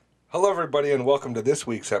Hello, everybody, and welcome to this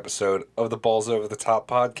week's episode of the Balls Over the Top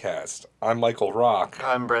podcast. I'm Michael Rock,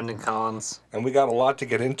 I'm Brendan Collins. and we got a lot to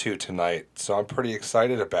get into tonight, so I'm pretty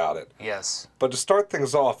excited about it. Yes, But to start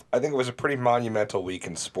things off, I think it was a pretty monumental week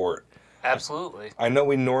in sport. absolutely. I know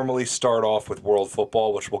we normally start off with world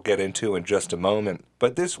football, which we'll get into in just a moment,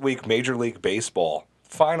 but this week, Major League Baseball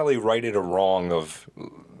finally righted a wrong of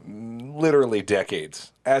literally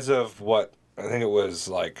decades. As of what, I think it was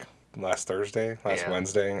like last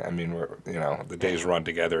Wednesday. I mean, the days run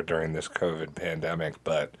together during this COVID pandemic,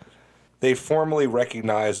 but they formally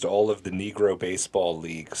recognized all of the Negro baseball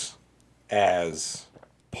leagues as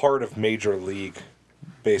part of Major League,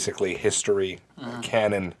 basically history,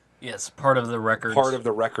 canon, Yes, part of the records. part of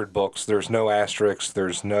the record books. There's no asterisks.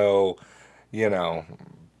 There's no,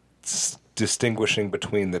 distinguishing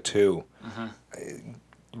between the two,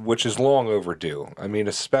 which is long overdue. I mean,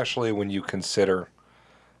 especially when you consider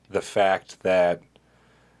the fact that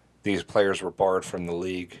these players were barred from the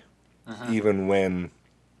league, even when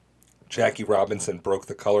Jackie Robinson broke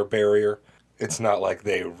the color barrier. It's not like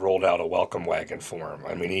they rolled out a welcome wagon for him.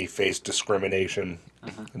 I mean, he faced discrimination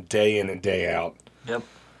day in and day out. Yep.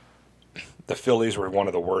 The Phillies were one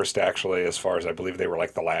of the worst, actually, as far as I believe they were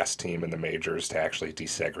like the last team in the majors to actually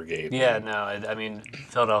desegregate. Yeah, no, I mean,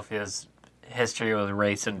 Philadelphia's history with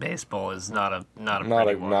race in baseball is not a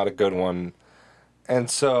pretty one. Not a good one. And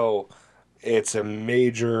so it's a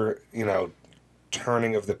major,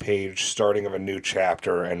 turning of the page, starting of a new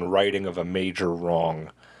chapter, and righting of a major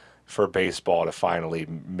wrong for baseball to finally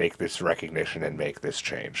make this recognition and make this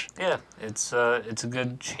change. Yeah, it's a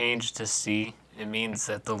good change to see. It means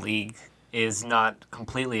that the league is not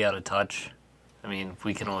completely out of touch. I mean,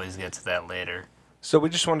 we can always get to that later. So we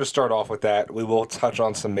just wanted to start off with that. We will touch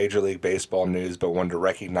on some Major League Baseball news, but wanted to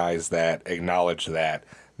recognize that, acknowledge that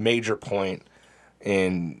major point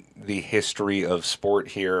in the history of sport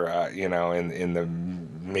here, in the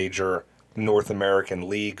major North American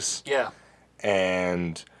leagues. Yeah.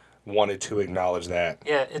 And wanted to acknowledge that.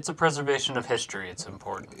 Yeah, it's a preservation of history. It's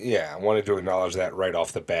important. Yeah, I wanted to acknowledge that right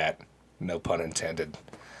off the bat. No pun intended.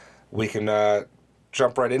 We can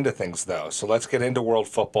jump right into things, though. So let's get into world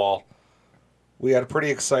football. We had a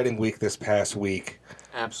pretty exciting week this past week.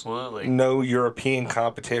 Absolutely. No European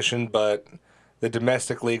competition, but the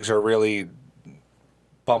domestic leagues are really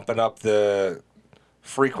bumping up the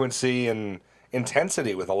frequency and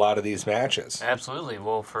intensity with a lot of these matches. Absolutely.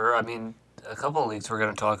 Well, a couple of leagues we're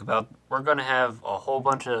going to talk about, we're going to have a whole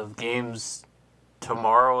bunch of games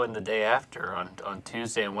tomorrow and the day after on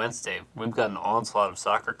Tuesday and Wednesday. We've got an onslaught of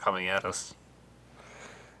soccer coming at us.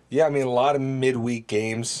 Yeah, I mean, a lot of midweek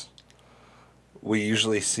games. We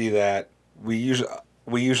usually see that. We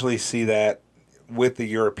usually see that with the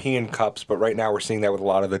European Cups, but right now we're seeing that with a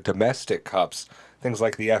lot of the domestic cups. Things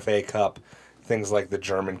like the FA Cup, things like the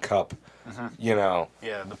German Cup, Yeah,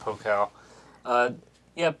 the Pokal.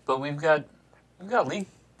 But we've got league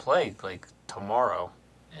play like tomorrow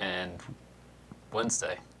and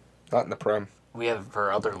Wednesday. Not in the Prem. We have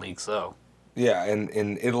for other leagues though. Yeah,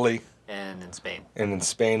 in Italy. And in Spain. And in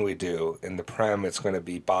Spain we do. In the Prem it's going to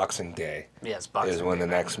be Boxing Day. Yes, Boxing Day. Is when the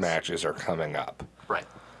next matches are coming up. Right.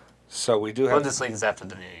 So we do have... Bundesliga is after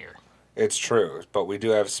the new year. It's true, but we do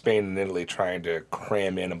have Spain and Italy trying to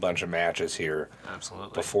cram in a bunch of matches here.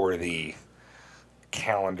 Absolutely. Before the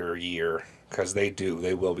calendar year, because they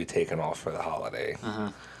will be taken off for the holiday.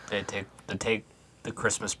 They take the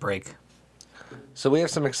Christmas break. So we have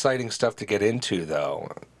some exciting stuff to get into,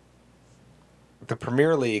 though. The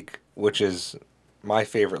Premier League, which is my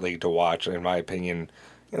favorite league to watch, in my opinion,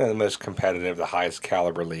 the most competitive, the highest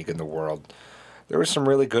caliber league in the world. There were some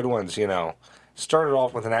really good ones, Started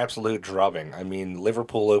off with an absolute drubbing. I mean,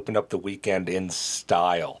 Liverpool opened up the weekend in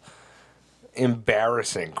style.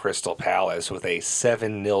 Embarrassing Crystal Palace with a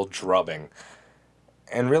 7-0 drubbing.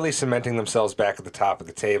 And really cementing themselves back at the top of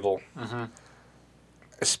the table.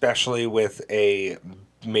 Especially with a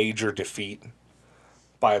major defeat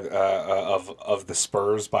by of the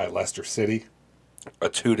Spurs by Leicester City. A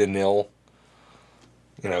 2-0.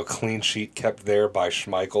 Clean sheet kept there by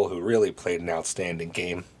Schmeichel, who really played an outstanding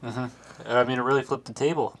game. I mean, it really flipped the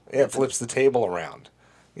table. Yeah, it flips the table around.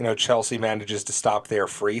 Chelsea manages to stop their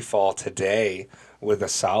free fall today with a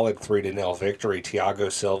solid 3-0 victory.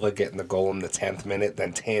 Thiago Silva getting the goal in the 10th minute,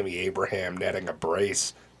 then Tammy Abraham netting a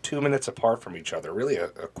brace 2 minutes apart from each other. Really a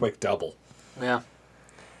quick double. Yeah.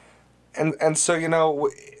 And so,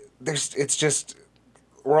 it's just,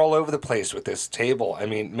 we're all over the place with this table. I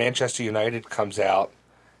mean, Manchester United comes out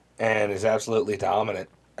and is absolutely dominant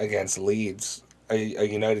against Leeds. A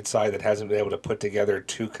United side that hasn't been able to put together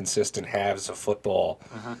two consistent halves of football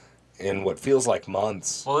in what feels like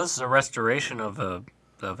months. Well, this is a restoration of a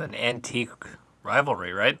of an antique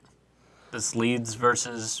rivalry, right? This Leeds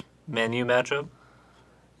versus Man U matchup.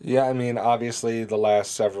 Yeah, I mean, obviously the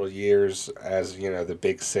last several years, as the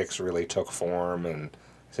Big Six really took form, and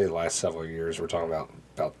I say the last several years, we're talking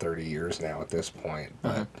about 30 years now at this point,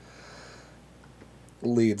 but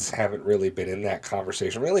Leeds haven't really been in that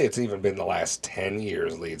conversation. Really, it's even been the last 10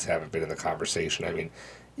 years Leeds haven't been in the conversation. I mean,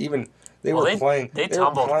 even they were playing. They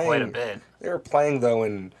tumbled quite a bit. They were playing, though,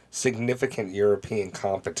 in significant European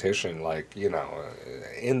competition, like, in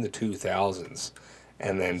the 2000s,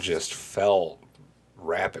 and then just fell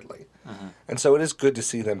rapidly. And so it is good to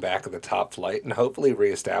see them back at the top flight and hopefully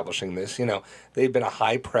reestablishing this. They've been a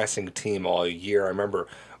high-pressing team all year. I remember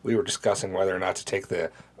we were discussing whether or not to take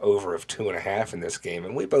the over of 2.5 in this game,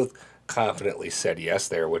 and we both confidently said yes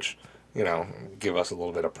there, which, give us a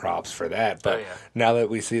little bit of props for that. But now that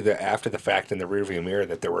we see after the fact in the rearview mirror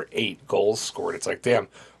that there were 8 goals scored, it's like, damn,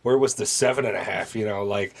 where was the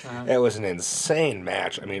 7.5? It was an insane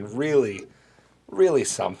match. I mean, really, really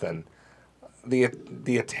something.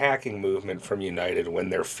 The attacking movement from United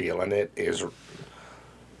when they're feeling it is,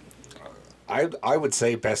 I would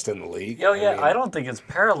say, best in the league. Oh yeah, I don't think it's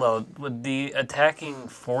paralleled with the attacking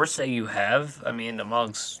force that you have. I mean,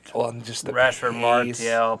 amongst just the Rashford, pace.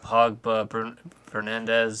 Martial, Pogba,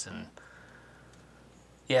 Fernandez, and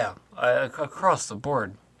across the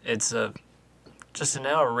board, it's just an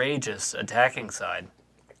outrageous attacking side.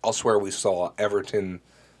 Elsewhere, we saw Everton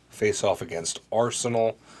face off against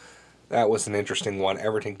Arsenal. That was an interesting one.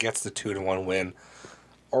 Everton gets the 2-1 win.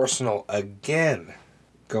 Arsenal again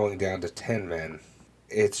going down to 10 men.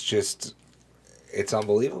 It's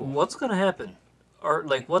unbelievable. What's going to happen?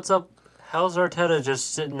 What's up? How's Arteta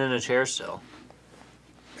just sitting in a chair still?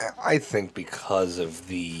 I think because of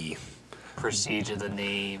the prestige of the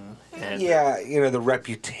name. And the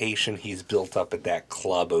reputation he's built up at that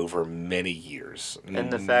club over many years.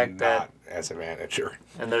 And the fact that as a manager.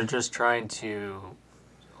 And they're just trying to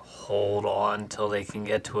hold on till they can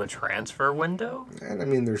get to a transfer window. And I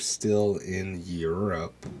mean, they're still in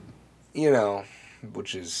Europe,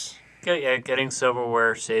 which is... Yeah, getting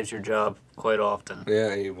silverware saves your job quite often.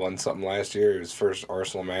 Yeah, he won something last year. He was first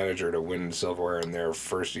Arsenal manager to win silverware in their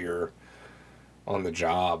first year on the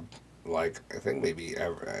job. I think maybe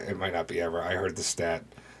ever. It might not be ever. I heard the stat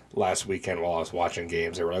last weekend while I was watching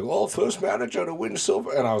games. They were like, first manager to win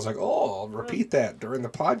silver. And I was like, I'll repeat that during the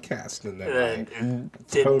podcast. And then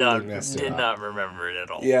did not remember it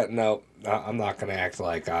at all. Yeah, no, I'm not going to act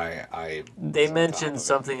like I They mentioned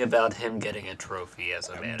something about him getting a trophy as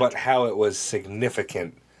a manager. But how it was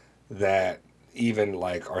significant that even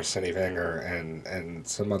like Arsene Wenger and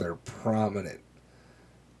some other prominent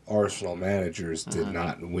Arsenal managers did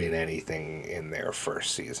not win anything in their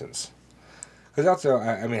first seasons. Because also,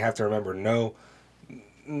 have to remember, no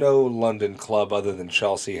London club other than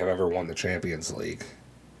Chelsea have ever won the Champions League.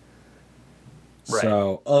 Right.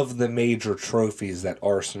 So, of the major trophies that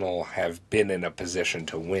Arsenal have been in a position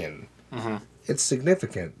to win, it's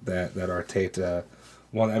significant that Arteta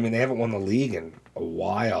won. I mean, they haven't won the league in a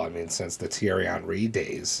while. I mean, since the Thierry Henry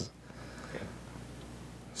days.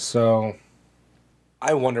 So,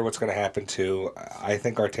 I wonder what's going to happen too. I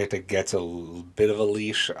think Arteta gets a bit of a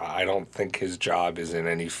leash. I don't think his job is in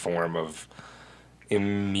any form of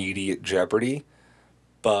immediate jeopardy,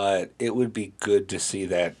 but it would be good to see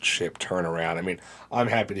that ship turn around. I mean, I'm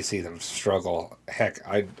happy to see them struggle. Heck,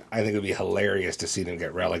 I think it would be hilarious to see them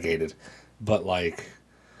get relegated, but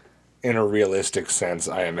in a realistic sense,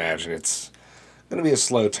 I imagine it's going to be a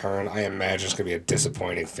slow turn. I imagine it's going to be a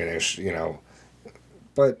disappointing finish,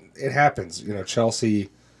 But it happens. Chelsea, I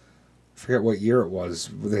forget what year it was,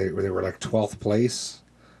 they were 12th place.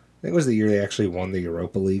 I think it was the year they actually won the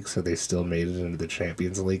Europa League, so they still made it into the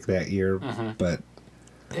Champions League that year. But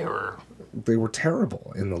they were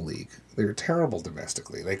terrible in the league. They were terrible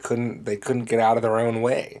domestically. They couldn't get out of their own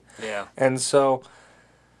way. Yeah. And so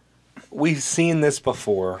we've seen this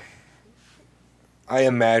before. I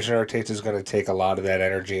imagine Arteta's going to take a lot of that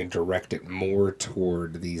energy and direct it more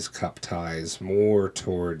toward these cup ties, more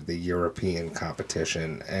toward the European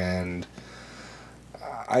competition. And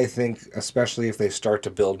I think, especially if they start to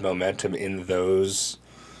build momentum in those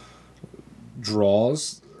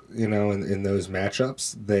draws, in those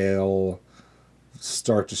matchups, they'll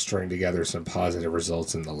start to string together some positive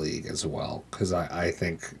results in the league as well. Because I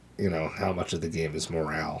think, how much of the game is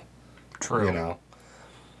morale. True.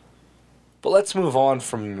 But let's move on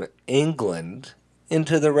from England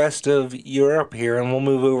into the rest of Europe here, and we'll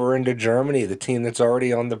move over into Germany, the team that's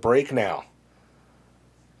already on the break now.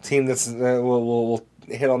 Team that's we'll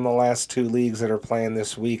hit on the last 2 leagues that are playing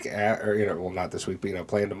this week, not this week, but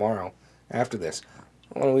playing tomorrow after this.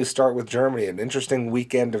 Why don't we start with Germany? An interesting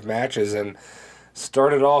weekend of matches, and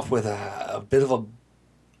started off with a bit of a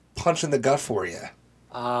punch in the gut for you.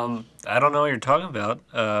 I don't know what you're talking about.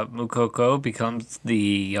 Mukoko becomes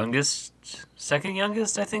the second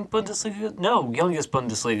youngest, I think, youngest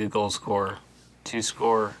Bundesliga goal scorer to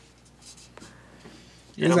score.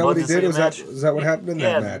 Is that what he did? Is that what happened in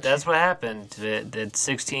that match? Yeah, that's what happened. At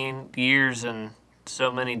 16 years and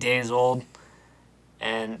so many days old.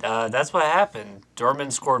 And that's what happened.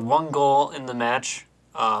 Dortmund scored 1 goal in the match.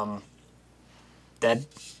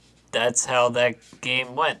 That's how that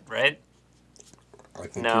game went, right? I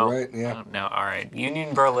think you're right, yeah. No, all right.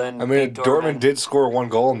 Union Berlin beat Dortmund did score 1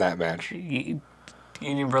 goal in that match. Union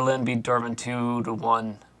Berlin beat Dortmund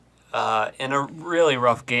 2-1 in a really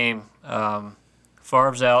rough game.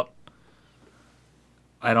 Favre's out.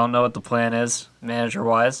 I don't know what the plan is,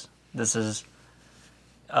 manager-wise. This is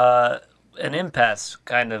an impasse,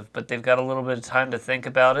 kind of, but they've got a little bit of time to think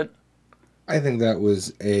about it. I think that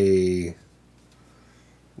was a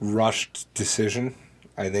rushed decision.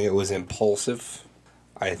 I think it was impulsive.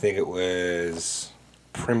 I think it was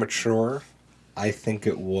premature. I think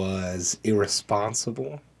it was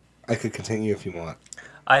irresponsible. I could continue if you want.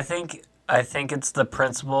 I think it's the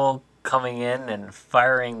principal coming in and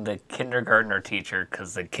firing the kindergartner teacher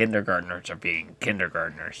because the kindergartners are being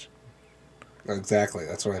kindergartners. Exactly,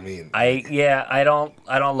 that's what I mean. I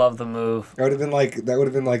don't love the move. That would have been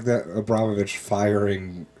like that Abramovich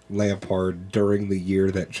firing Lampard during the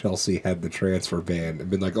year that Chelsea had the transfer ban and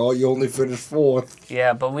been like, "Oh, you only finished 4th."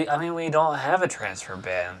 Yeah, but we don't have a transfer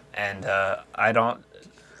ban, and I don't.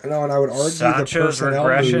 No, and I would argue Sancho's the personnel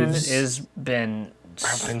regression moves has been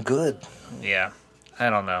good. Yeah, I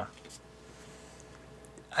don't know.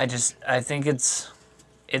 I think it's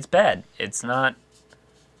bad. It's not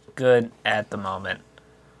good at the moment.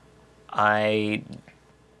 I'm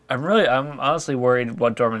honestly worried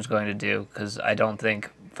what Dortmund's going to do because I don't think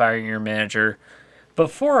firing your manager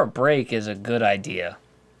before a break is a good idea.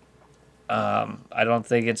 I don't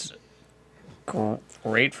think it's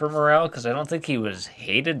great for morale because I don't think he was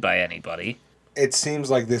hated by anybody. It seems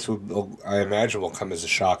like this I imagine, will come as a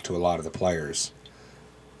shock to a lot of the players.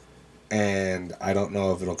 And I don't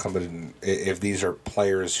know if it'll come in, if these are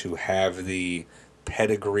players who have the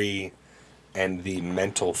pedigree and the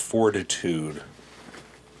mental fortitude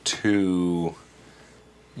to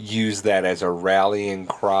use that as a rallying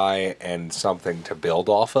cry and something to build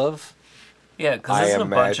off of. Yeah, because this is a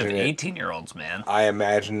bunch of 18-year-olds, man. I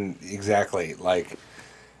imagine, exactly, like,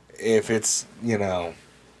 if it's,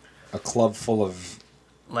 a club full of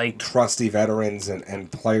like trusty veterans and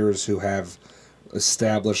players who have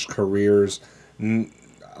established careers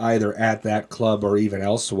either at that club or even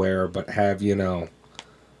elsewhere, but have,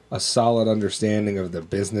 a solid understanding of the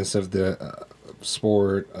business of the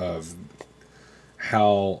sport, of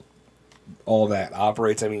how all that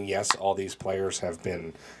operates. I mean, yes, all these players have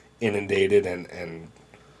been inundated and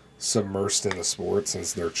submersed in the sport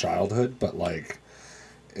since their childhood, but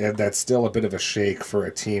that's still a bit of a shake for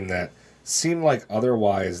a team that seemed like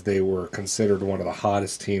otherwise they were considered one of the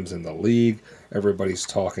hottest teams in the league. Everybody's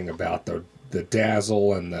talking about the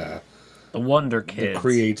dazzle and the Wonder Kids, the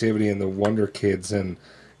creativity and the Wonder Kids, and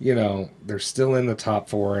they're still in the top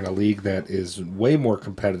 4 in a league that is way more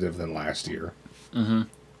competitive than last year. Mm-hmm.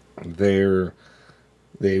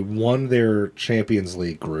 They won their Champions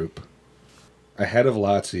League group ahead of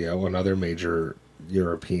Lazio, another major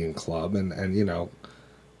European club, and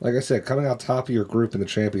like I said, coming out top of your group in the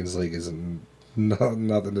Champions League is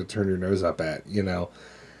nothing to turn your nose up at,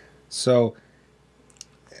 So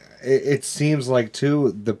it seems like,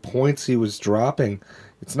 too, the points he was dropping,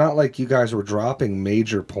 it's not like you guys were dropping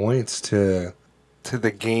major points to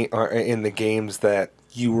the game or in the games that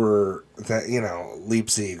you were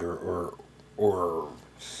Leipzig or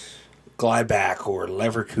Gladbach or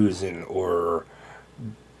Leverkusen or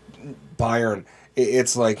Bayern.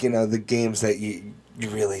 It's like, the games that you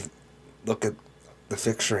really look at the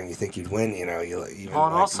fixture and you think you'd win, even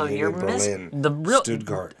also Union Berlin,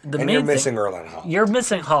 Stuttgart, and you're missing Erling Haaland. You're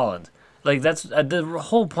missing Haaland. Like, that's the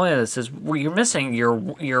whole point of this is you're missing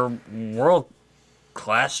your world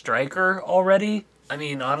class striker already. I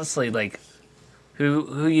mean, honestly, like,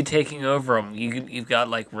 who you taking over him? You've got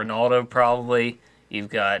Ronaldo probably. You've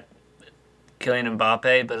got Kylian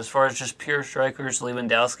Mbappe, but as far as just pure strikers,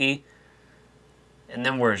 Lewandowski. And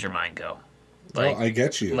then where's your mind go? Well, I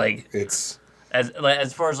get you. It's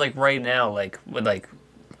as far as right now, with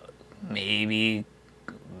maybe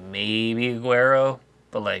Aguero,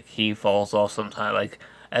 but he falls off sometimes.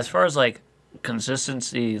 As far as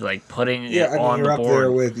consistency, putting it on the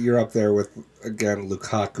board. You're up there with again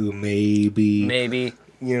Lukaku, maybe.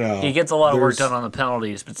 He gets a lot of work there's- done on the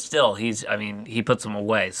penalties, but still, he puts them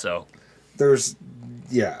away, so. There's,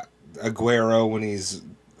 Aguero when he's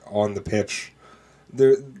on the pitch.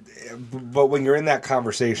 But when you're in that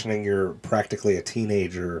conversation and you're practically a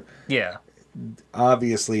teenager, Yeah.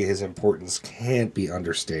 obviously his importance can't be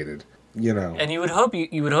understated. And you would hope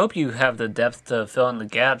you have the depth to fill in the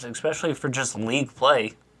gaps, especially for just league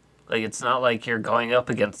play. Like, it's not like you're going up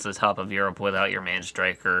against the top of Europe without your main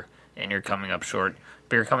striker and you're coming up short.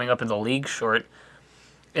 But you're coming up in the league short.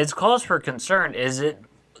 It's cause for concern. Is it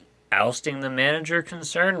ousting the manager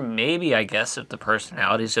concern? Maybe, I guess, if the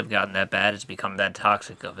personalities have gotten that bad, it's become that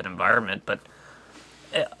toxic of an environment. But,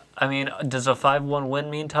 does a 5-1 win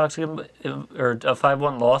mean toxic, or a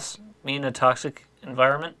 5-1 loss mean a toxic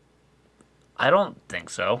environment? I don't think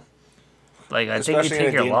so. Like, I think you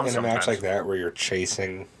take your lumps in a match sometimes. like that where you're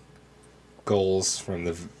chasing goals from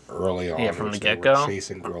the early on. Yeah, from the which they were get-go.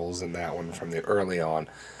 chasing goals in that one from the early on.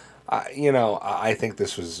 I think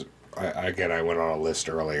this was. I went on a list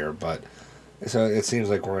earlier, but so it seems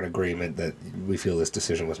like we're in agreement that we feel this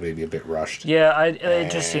decision was maybe a bit rushed. Yeah,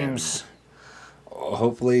 it just seems.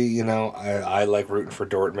 Hopefully, I like rooting for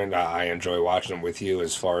Dortmund. I enjoy watching them with you.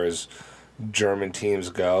 As far as German teams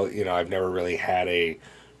go, I've never really had a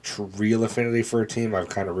real affinity for a team. I've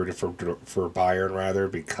kind of rooted for Bayern rather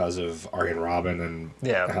because of Arjen Robben and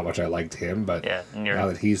how much I liked him. But now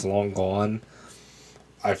that he's long gone,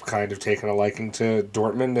 I've kind of taken a liking to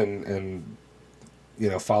Dortmund and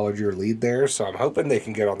followed your lead there. So I'm hoping they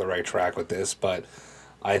can get on the right track with this. But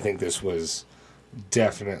I think this was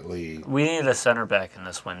definitely. We need a center back in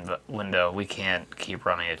this window. We can't keep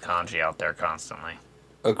running a Kanji out there constantly.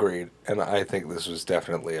 Agreed. And I think this was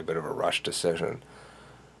definitely a bit of a rush decision.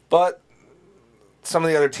 But some of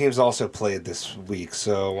the other teams also played this week,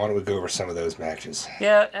 so why don't we go over some of those matches?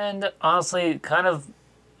 Yeah, and honestly, kind of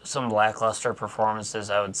some lackluster performances,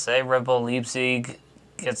 I would say. Red Bull Leipzig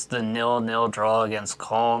gets the 0-0 draw against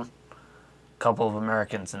Köln. A couple of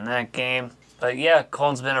Americans in that game. But yeah,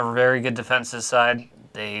 Köln's been a very good defensive side.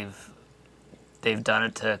 They've done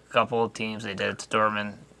it to a couple of teams. They did it to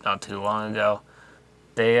Dortmund not too long ago.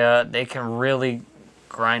 They can really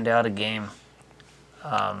grind out a game.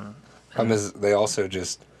 They also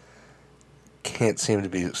just can't seem to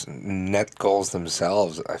be net goals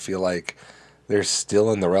themselves. I feel like they're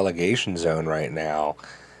still in the relegation zone right now.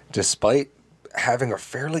 Despite having a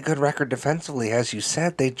fairly good record defensively, as you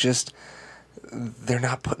said, they're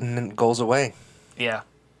not putting goals away. Yeah.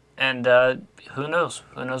 And who knows?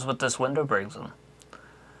 Who knows what this window brings them?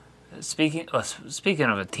 Speaking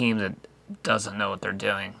of a team that doesn't know what they're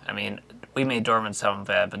doing, we made Dortmund sound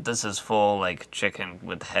bad, but this is full, like, chicken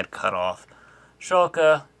with head cut off.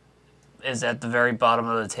 Schalke is at the very bottom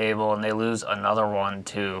of the table, and they lose another one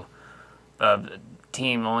to a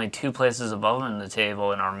team only 2 places above them in the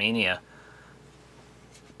table in Armenia.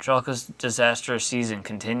 Schalke's disastrous season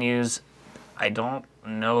continues. I don't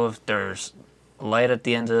know if there's light at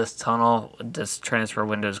the end of this tunnel. This transfer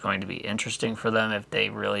window is going to be interesting for them if they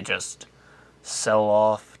really just sell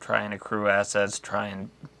off, try and accrue assets, try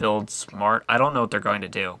and build smart. I don't know what they're going to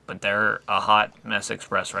do, but they're a hot mess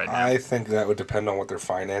express right now. I think that would depend on what their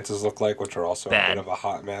finances look like, which are also a bit of a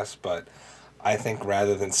hot mess. But I think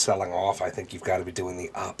rather than selling off, I think you've got to be doing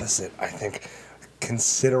the opposite. I think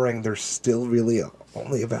considering they're still really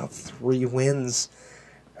only about 3 wins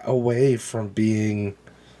away from being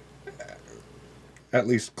at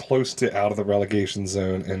least close to out of the relegation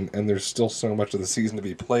zone, and there's still so much of the season to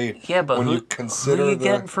be played. Yeah, but when who are you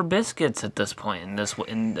getting for biscuits at this point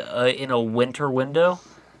in a winter window?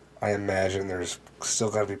 I imagine there's still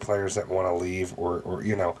got to be players that want to leave, or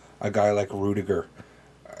a guy like Rudiger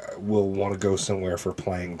will want to go somewhere for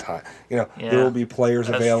playing time. There will be players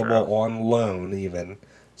available on loan even.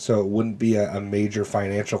 So it wouldn't be a major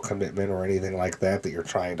financial commitment or anything like that you're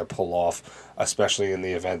trying to pull off, especially in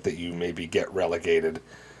the event that you maybe get relegated.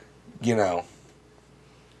 Yeah,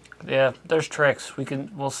 there's tricks.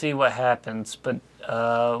 We'll see what happens. But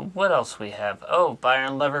what else we have? Oh,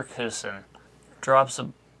 Bayern Leverkusen drops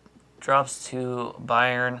to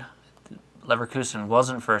Bayern. Leverkusen was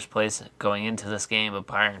in first place going into this game, but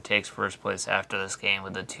Bayern takes first place after this game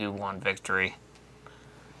with a 2-1 victory.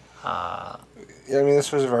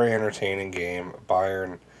 This was a very entertaining game.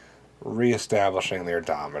 Bayern reestablishing their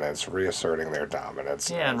dominance, reasserting their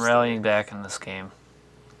dominance. Yeah, and rallying back in this game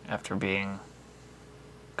after being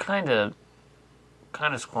kind of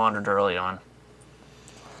squandered early on.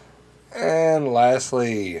 And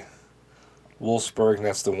lastly, Wolfsburg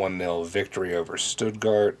nets the 1-0 victory over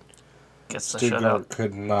Stuttgart. Gets the Stuttgart shutout.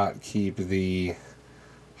 could not keep the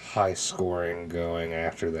high scoring going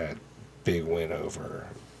after that big win over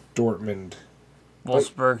Dortmund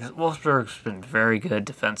Wolfsburg's been very good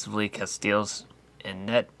defensively. Castile's in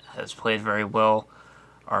net has played very well.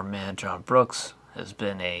 Our man John Brooks has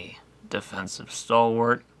been a defensive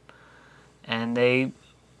stalwart, and they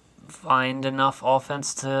find enough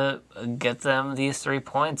offense to get them these 3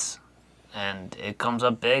 points, and it comes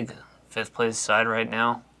up big. 5th place side right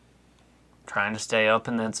now, trying to stay up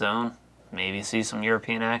in that zone, maybe see some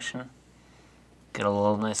European action, get a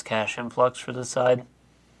little nice cash influx for the side.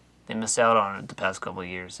 They missed out on it the past couple of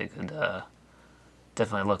years. They could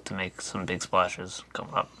definitely look to make some big splashes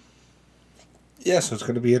coming up. Yeah, so it's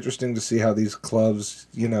going to be interesting to see how these clubs,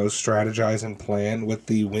 strategize and plan with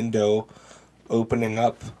the window opening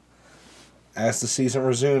up as the season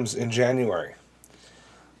resumes in January.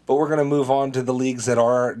 But we're going to move on to the leagues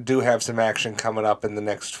that do have some action coming up in the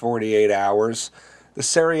next 48 hours. The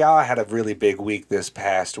Serie A had a really big week this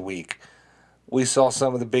past week. We saw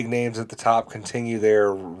some of the big names at the top continue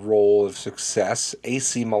their role of success.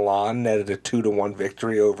 AC Milan netted a 2-1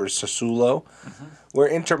 victory over Sassuolo, where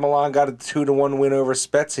Inter Milan got a 2-1 win over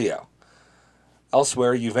Spezia.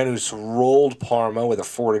 Elsewhere, Juventus rolled Parma with a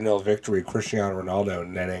 4-0 victory. Cristiano Ronaldo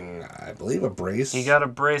netting, I believe, a brace. He got a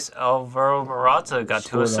brace. Alvaro Morata got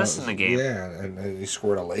 2 assists in the game. Yeah, and he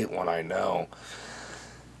scored a late one, I know.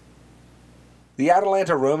 The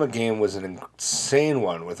Atalanta-Roma game was an insane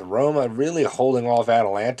one, with Roma really holding off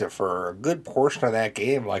Atalanta for a good portion of that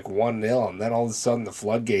game, like 1-0, and then all of a sudden the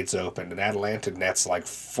floodgates opened, and Atalanta nets like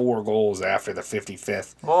 4 goals after the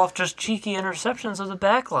 55th. Well, off just cheeky interceptions of the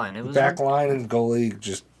backline. It was backline and goalie,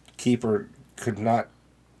 just keeper could not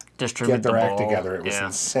get their act together. It was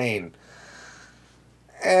insane.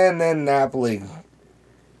 And then Napoli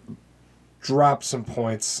dropped some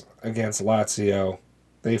points against Lazio.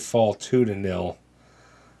 They fall 2-0.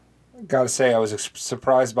 Got to say, I was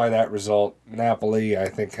surprised by that result. Napoli, I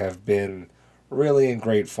think, have been really in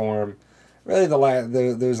great form. Really,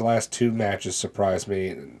 those last 2 matches surprised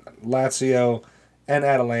me. Lazio and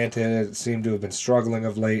Atalanta seem to have been struggling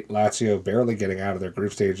of late. Lazio barely getting out of their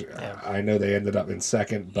group stage. Yeah. I know they ended up in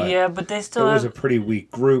second, but they still was a pretty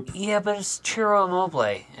weak group. Yeah, but it's Ciro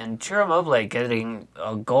Immobile, and Ciro Immobile getting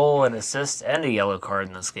a goal, an assist, and a yellow card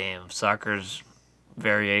in this game. Soccer's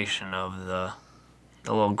variation of the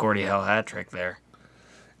little Gordie Howe hat trick there.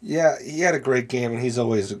 Yeah, he had a great game, and he's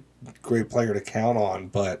always a great player to count on,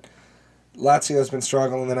 but Lazio's been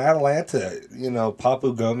struggling, and Atalanta,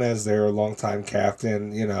 Papu Gomez, their longtime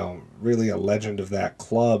captain, really a legend of that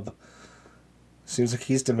club. Seems like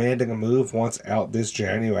he's demanding a move once out this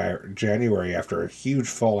January after a huge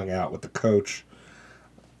falling out with the coach.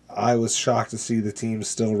 I was shocked to see the team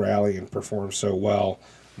still rally and perform so well,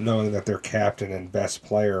 knowing that their captain and best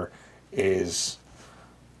player is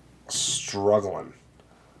struggling.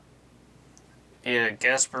 Yeah,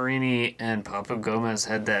 Gasparini and Papu Gomez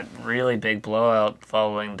had that really big blowout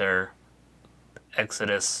following their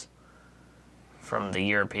exodus from the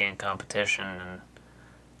European competition,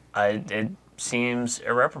 and it seems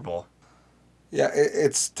irreparable. Yeah,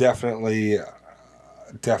 it's definitely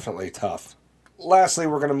tough. Lastly,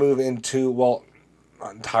 we're going to move into, well,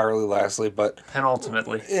 not entirely lastly, but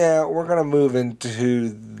penultimately. Yeah, we're going to move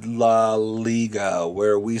into La Liga,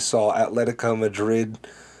 where we saw Atletico Madrid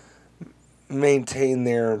maintain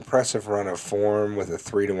their impressive run of form with a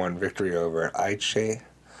 3-1 victory over Elche.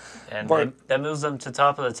 And that moves them to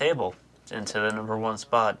top of the table, into the number 1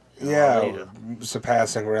 spot. Yeah,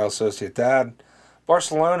 surpassing Real Sociedad.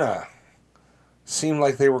 Barcelona seemed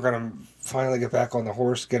like they were going to finally get back on the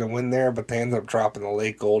horse, get a win there, but they ended up dropping the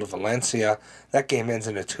late goal to Valencia. That game ends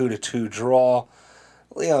in a 2-2 draw.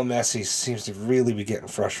 Leo Messi seems to really be getting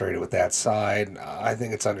frustrated with that side. I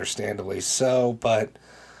think it's understandably so, but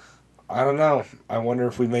I don't know. I wonder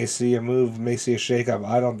if we may see a move, may see a shakeup.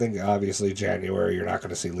 I don't think, obviously, January, you're not going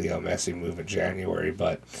to see Leo Messi move in January,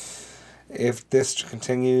 but if this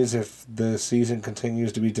continues, if the season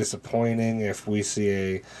continues to be disappointing, if we see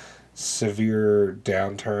a severe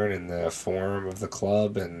downturn in the form of the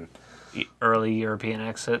club and early European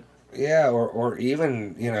exit. Yeah, or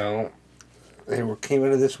even, they came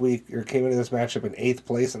into this matchup in 8th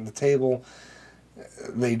place on the table.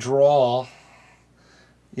 They draw,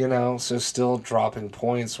 so still dropping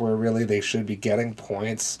points where really they should be getting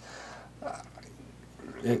points.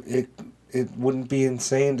 It wouldn't be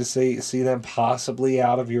insane to see them possibly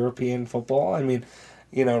out of European football. I mean,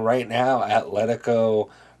 right now Atletico,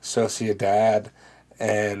 Sociedad,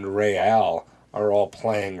 and Real are all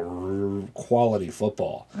playing quality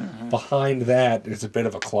football. Mm-hmm. Behind that, it's a bit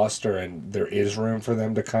of a cluster, and there is room for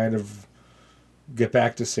them to kind of get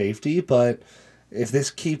back to safety. But if this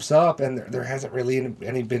keeps up, and there hasn't really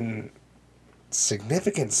been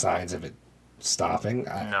significant signs of it stopping,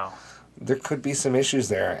 no. there could be some issues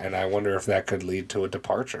there, and I wonder if that could lead to a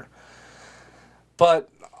departure. But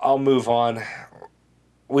I'll move on.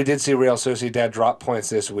 We did see Real Sociedad drop points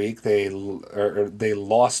this week. They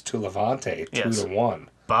lost to Levante 2-1.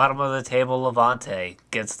 Bottom of the table Levante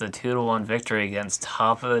gets the 2-1 victory against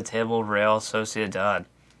top of the table Real Sociedad.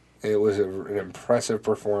 It was an impressive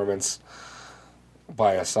performance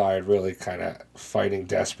by a side really kind of fighting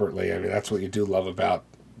desperately. I mean, that's what you do love about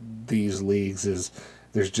these leagues is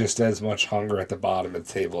there's just as much hunger at the bottom of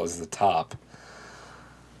the table as the top.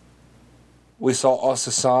 We saw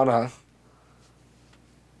Osasuna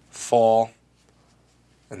fall,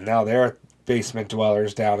 and now they're basement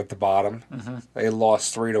dwellers down at the bottom. Mm-hmm. They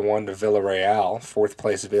lost 3-1 to Villarreal, fourth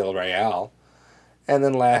place Villarreal. And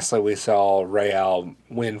then lastly, we saw Real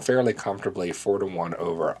win fairly comfortably 4-1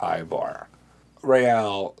 over Eibar.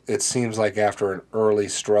 Real, it seems like after early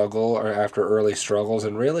struggles,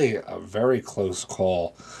 and really a very close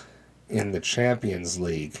call in the Champions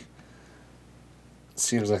League, it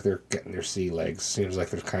seems like they're getting their sea legs. Seems like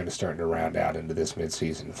they're kind of starting to round out into this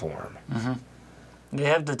mid-season form. Mm-hmm. They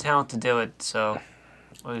have the talent to do it, so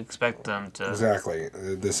we expect them to. Exactly.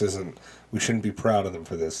 We shouldn't be proud of them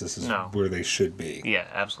for this. This is where they should be. Yeah,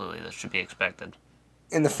 absolutely. That should be expected.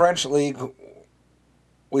 In the French league,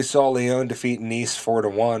 we saw Lyon defeat Nice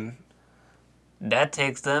 4-1. That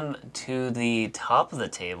takes them to the top of the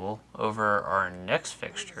table over our next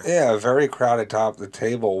fixture. Yeah, a very crowded top of the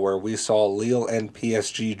table where we saw Lille and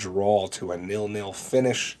PSG draw to a 0-0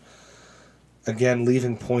 finish. Again,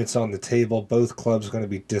 leaving points on the table. Both clubs going to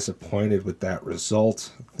be disappointed with that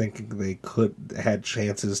result, thinking they had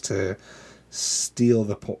chances to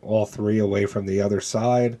steal all three away from the other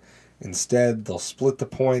side. Instead, they'll split the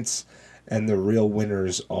points. And the real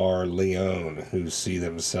winners are Lyon, who see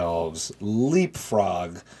themselves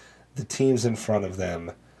leapfrog the teams in front of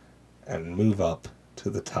them and move up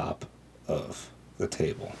to the top of the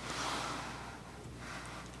table.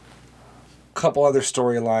 A couple other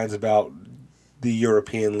storylines about the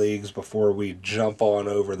European leagues before we jump on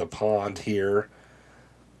over the pond here.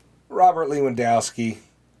 Robert Lewandowski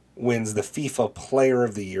wins the FIFA Player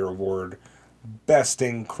of the Year award,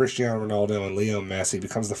 besting Cristiano Ronaldo and Leo Messi,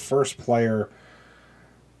 becomes the first player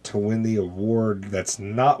to win the award that's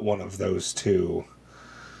not one of those two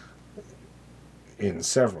in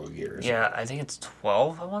several years. Yeah, I think it's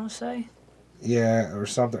 12, I want to say. Yeah, or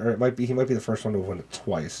something. Or he might be the first one to win it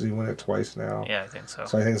twice. Did he win it twice now? Yeah, I think so.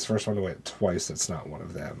 So I think it's the first one to win it twice that's not one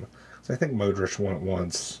of them. So I think Modric won it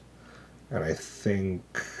once, and I think...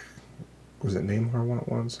 Was it Neymar won it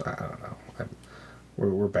once? I don't know.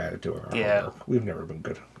 We're bad at doing our homework. We've never been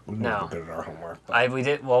good. We've never been good at our homework.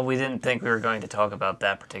 We didn't think we were going to talk about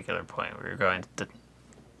that particular point. We were going to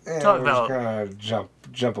talk about... We're just going to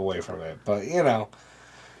jump away from it. But,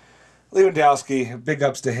 Lewandowski, big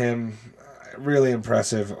ups to him. Really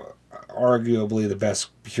impressive. Arguably the best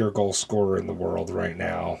pure goal scorer in the world right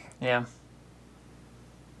now. Yeah.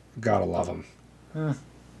 Gotta love him.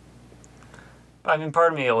 I mean,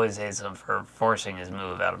 part of me always hates him for forcing his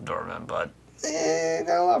move out of Dortmund, but...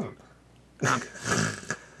 gotta love him.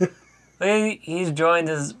 Okay. He's joined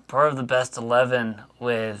as part of the best 11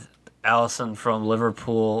 with Alisson from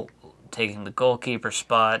Liverpool taking the goalkeeper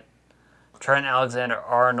spot, Trent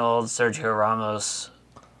Alexander-Arnold, Sergio Ramos,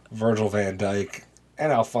 Virgil van Dijk,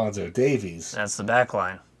 and Alphonso Davies. That's the back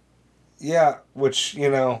line. Yeah, which,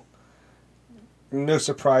 no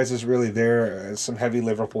surprises really there. Some heavy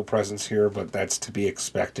Liverpool presence here, but that's to be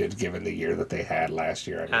expected given the year that they had last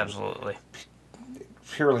year. Absolutely.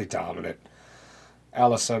 Purely dominant.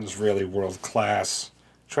 Alisson's really world class.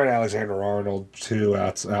 Trent Alexander-Arnold, too,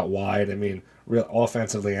 out wide. I mean, real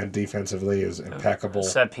offensively and defensively is impeccable.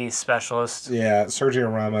 Set piece specialist. Yeah,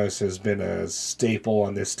 Sergio Ramos has been a staple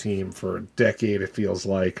on this team for a decade, it feels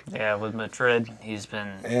like. Yeah, with Madrid, he's been...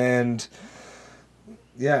 And...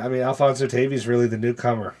 yeah, I mean, Alphonso Davies really the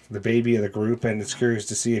newcomer, the baby of the group, and it's curious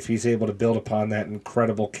to see if he's able to build upon that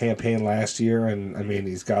incredible campaign last year. And, I mean,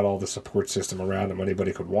 he's got all the support system around him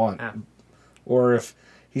anybody could want. Yeah. Or if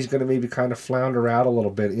he's going to maybe kind of flounder out a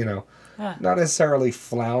little bit, not necessarily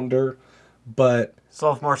flounder, but...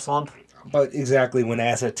 sophomore slump. But exactly, when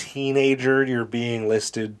as a teenager you're being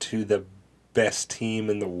listed to the best team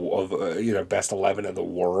in the best 11 in the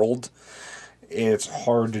world, it's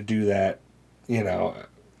hard to do that.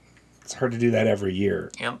 It's hard to do that every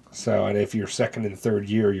year. Yep. So, and if you're second and third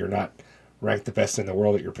year, you're not ranked the best in the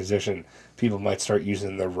world at your position, people might start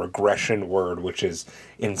using the regression word, which is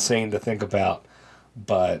insane to think about,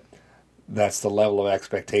 but that's the level of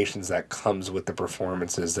expectations that comes with the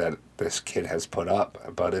performances that this kid has put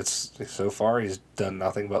up. But so far, he's done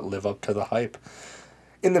nothing but live up to the hype.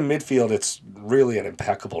 In the midfield, it's really an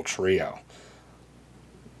impeccable trio.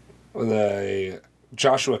 The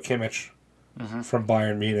Joshua Kimmich from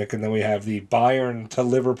Bayern Munich, and then we have the Bayern to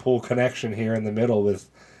Liverpool connection here in the middle with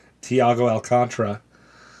Thiago Alcantara.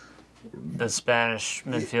 The Spanish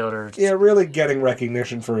midfielder. Yeah, really getting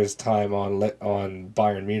recognition for his time on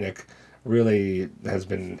Bayern Munich. Really has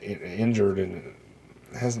been injured and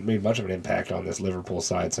hasn't made much of an impact on this Liverpool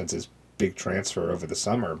side since his big transfer over the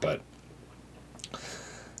summer, but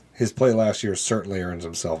his play last year certainly earns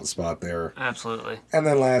himself a spot there. Absolutely. And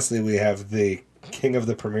then lastly, we have the king of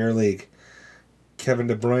the Premier League, Kevin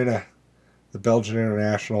De Bruyne, the Belgian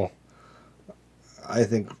international. I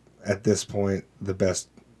think at this point, the best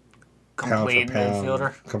Complete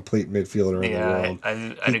midfielder. Complete midfielder in the world. I'd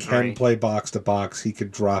he agree. can play box to box. He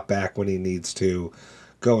could drop back when he needs to.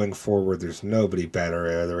 Going forward, there's nobody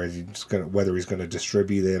better. Whether he's going to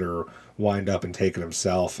distribute it or wind up and take it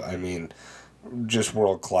himself. I mean, just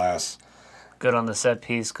world class. Good on the set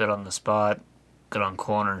piece, good on the spot, good on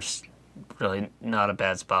corners. Really not a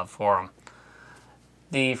bad spot for him.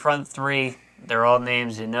 The front three, they're all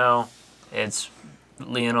names you know. It's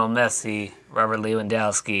Lionel Messi, Robert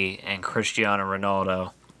Lewandowski, and Cristiano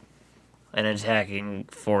Ronaldo. An attacking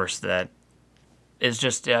force that is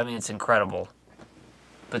just, I mean, it's incredible.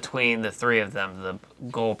 Between the three of them, the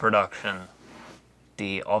goal production,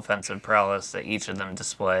 the offensive prowess that each of them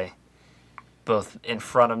display, both in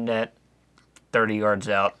front of net, 30 yards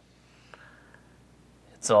out.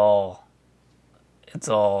 It's all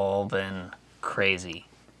been crazy.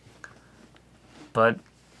 But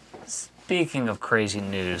speaking of crazy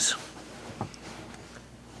news,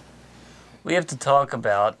 we have to talk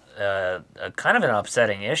about a kind of an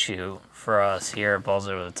upsetting issue for us here at Balls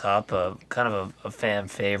Over the Top, kind of a fan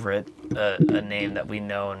favorite, a name that we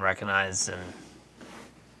know and recognize and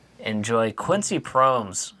enjoy. Quincy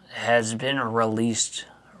Promes has been released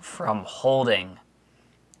from holding,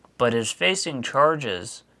 but is facing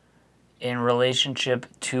charges in relationship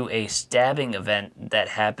to a stabbing event that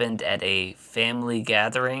happened at a family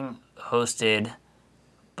gathering hosted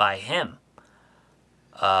by him.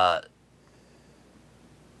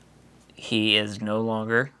 He is no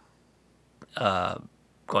longer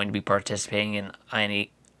going to be participating in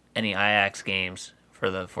any Ajax games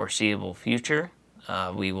for the foreseeable future.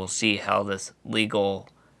 We will see how this legal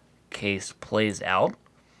case plays out.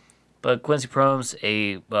 But Quincy Promes,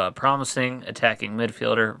 a promising attacking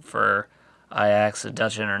midfielder for Ajax, a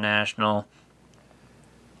Dutch international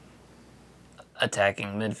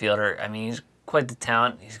attacking midfielder. I mean, he's quite the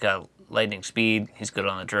talent. He's got lightning speed. He's good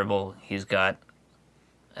on the dribble. He's got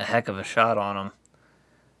a heck of a shot on him.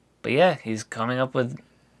 But yeah, he's coming up with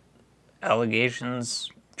allegations,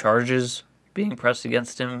 charges being pressed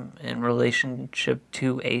against him in relationship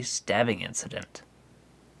to a stabbing incident.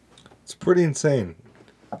 It's pretty insane.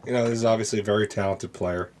 You know, this is obviously a very talented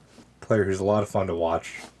player who's a lot of fun to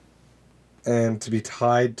watch. And to be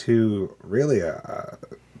tied to really a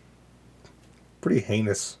pretty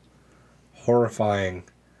heinous, horrifying,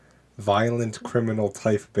 violent criminal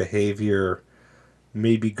type behavior,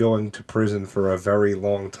 maybe going to prison for a very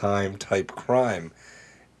long time type crime,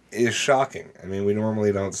 is shocking. I mean, we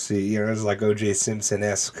normally don't see, it's like O.J.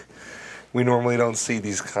 Simpson-esque. We normally don't see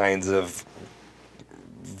these kinds of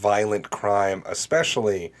violent crime,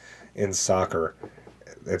 especially in soccer.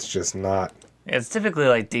 It's just not. It's typically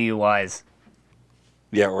like DUIs.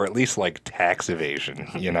 Yeah, or at least like tax evasion,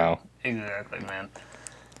 Exactly, man.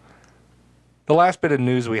 The last bit of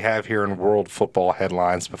news we have here in world football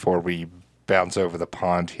headlines before we bounce over the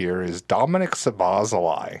pond here is Dominik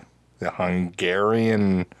Szoboszlai, the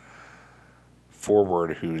Hungarian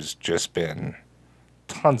forward who's just been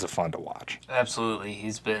tons of fun to watch. Absolutely.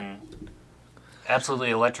 He's been absolutely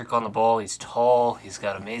electric on the ball. He's tall. He's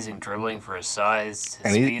got amazing dribbling for his size.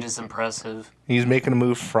 His speed is impressive. He's making a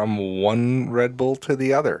move from one Red Bull to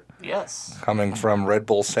the other. Yes. Coming from Red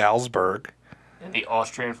Bull Salzburg. In the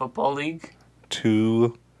Austrian Football League.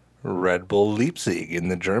 To Red Bull Leipzig in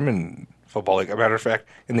the German Football League. As a matter of fact,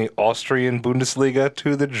 in the Austrian Bundesliga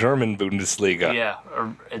to the German Bundesliga. Yeah,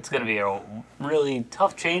 it's going to be a really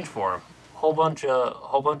tough change for him. Whole bunch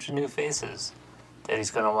of new faces that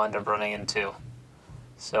he's going to wind up running into.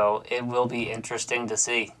 So it will be interesting to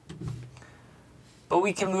see. But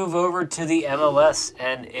we can move over to the MLS,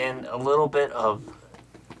 and in a little bit of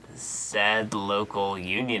sad local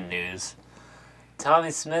Union news,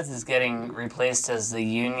 Tommy Smith is getting replaced as the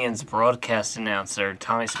Union's broadcast announcer.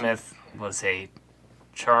 Tommy Smith was a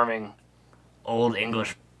charming old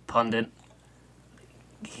English pundit.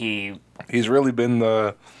 He's really been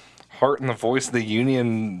the heart and the voice of the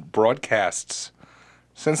Union broadcasts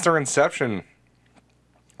since their inception.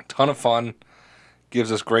 Ton of fun.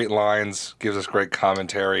 gives us great lines, gives us great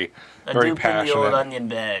commentary, very passionate. The old onion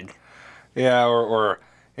bag. Yeah, or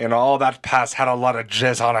all that pass had a lot of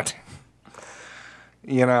jizz on it.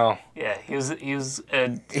 You know. Yeah, he was a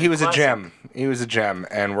gem. He was a gem,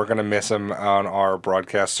 and we're gonna miss him on our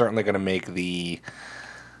broadcast. Certainly gonna make the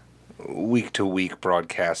week-to-week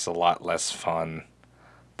broadcasts a lot less fun.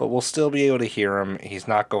 But we'll still be able to hear him. He's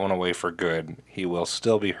not going away for good. He will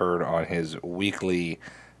still be heard on his weekly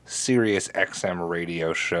Sirius XM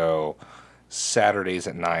radio show, Saturdays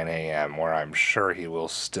at 9 a.m., where I'm sure he will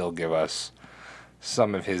still give us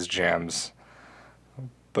some of his gems,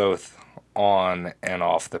 both on and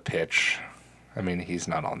off the pitch. I mean, he's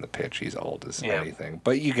not on the pitch. He's old as anything.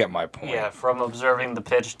 But you get my point. Yeah, from observing the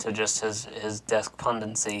pitch to just his desk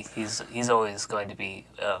pundency, he's always going to be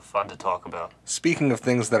fun to talk about. Speaking of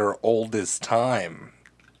things that are old as time,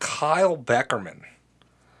 Kyle Beckerman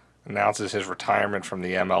announces his retirement from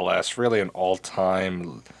the MLS. Really an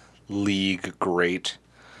all-time league great.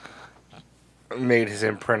 Made his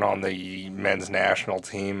imprint on the men's national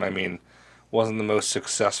team. I mean, wasn't the most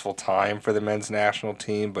successful time for the men's national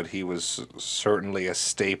team, but he was certainly a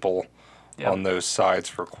staple on those sides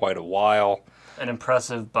for quite a while. An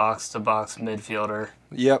impressive box-to-box midfielder.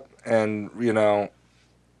 Yep, and,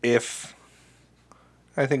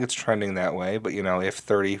 I think it's trending that way, but, if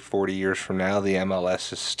 30, 40 years from now the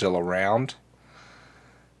MLS is still around,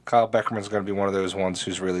 Kyle Beckerman's going to be one of those ones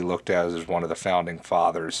who's really looked at as one of the founding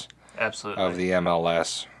fathers of the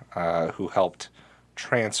MLS, who helped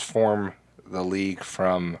transform the league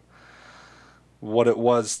from what it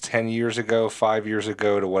was 10 years ago, 5 years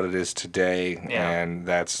ago, to what it is today, and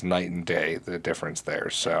that's night and day, the difference there.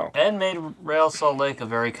 So and made Real Salt Lake a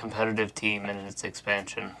very competitive team in its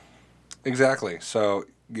expansion. Exactly. So,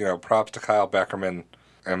 props to Kyle Beckerman,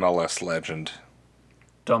 MLS legend.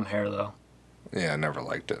 Dumb hair, though. Yeah, never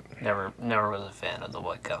liked it. Never was a fan of the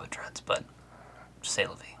white covered dreads, but c'est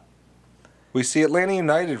la vie. We see Atlanta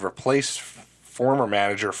United replace former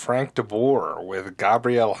manager Frank de Boer with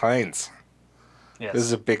Gabriel Heinz. Yes. This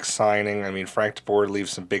is a big signing. I mean, Frank de Boer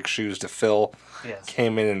leaves some big shoes to fill. Yes.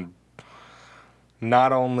 Came in and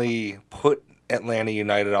not only put Atlanta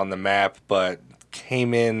United on the map, but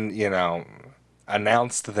came in,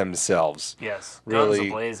 announced themselves. Yes, guns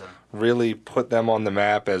a-blazing. Really put them on the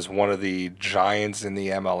map as one of the giants in the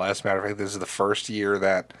MLS. Matter of fact, this is the first year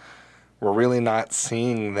that we're really not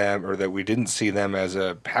seeing them, or that we didn't see them as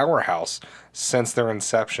a powerhouse since their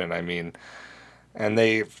inception. I mean, and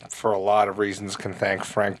they, for a lot of reasons, can thank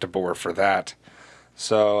Frank de Boer for that.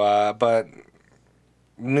 So, but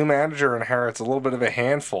new manager inherits a little bit of a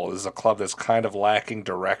handful. This is a club that's kind of lacking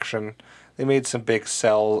direction. They made some big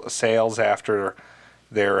sales after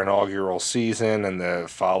their inaugural season and the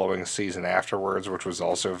following season afterwards, which was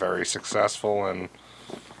also very successful, and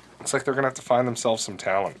it's like they're going to have to find themselves some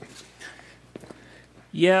talent.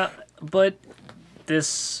 Yeah, but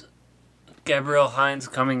this Gabriel Heinz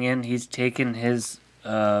coming in, he's taken his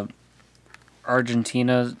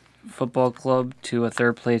Argentina football club to a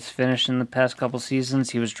third-place finish in the past couple seasons.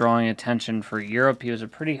 He was drawing attention for Europe. He was a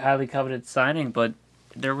pretty highly coveted signing, but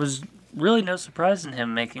there was really no surprise in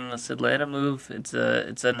him making this Atlanta move. It's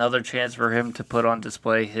another chance for him to put on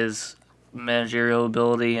display his managerial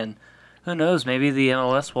ability, and who knows, maybe the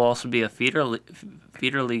MLS will also be a feeder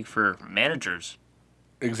league for managers.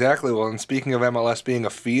 Exactly. Well, and speaking of MLS being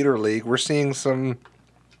a feeder league, we're seeing some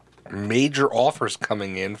major offers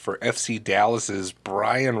coming in for FC Dallas's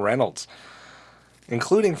Brian Reynolds,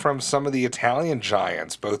 including from some of the Italian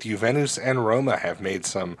giants. Both Juventus and Roma have made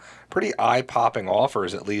some pretty eye-popping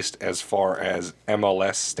offers, at least as far as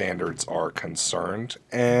MLS standards are concerned.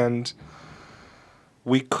 And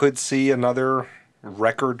we could see another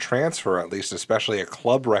record transfer, at least especially a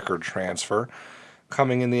club record transfer,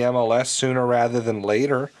 coming in the MLS sooner rather than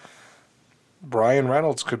later. Brian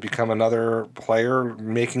Reynolds could become another player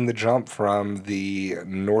making the jump from the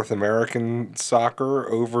North American soccer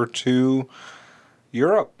over to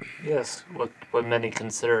Europe. Yes, what many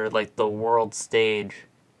consider like the world stage.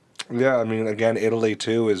 Yeah, I mean, again, Italy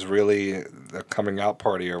too is really a coming out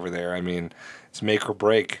party over there. I mean, it's make or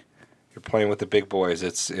break. You're playing with the big boys.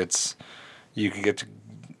 It's you can get to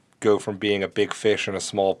go from being a big fish in a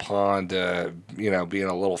small pond to, being a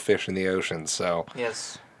little fish in the ocean. So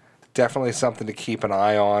yes, definitely something to keep an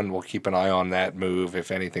eye on. We'll keep an eye on that move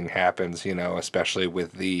if anything happens, especially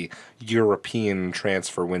with the European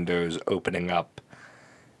transfer windows opening up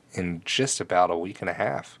in just about a week and a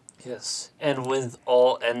half. Yes, and with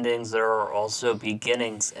all endings, there are also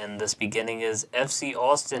beginnings, and this beginning is FC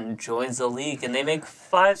Austin joins the league, and they make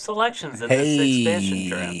 5 selections in this expansion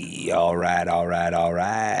draft. All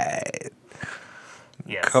right.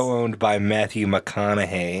 Yes. Co-owned by Matthew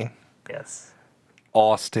McConaughey, Yes.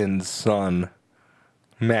 Austin's son,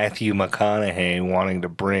 Matthew McConaughey, wanting to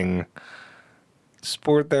bring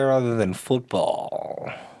sport there other than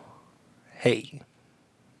football. Hey.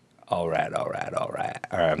 All right,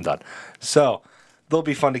 I'm done. So, they'll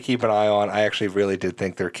be fun to keep an eye on. I actually really did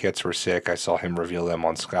think their kits were sick. I saw him reveal them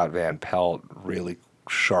on Scott Van Pelt. Really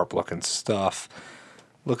sharp-looking stuff.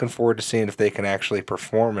 Looking forward to seeing if they can actually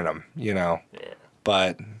perform in them, Yeah.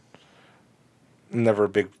 But never a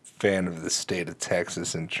big fan of the state of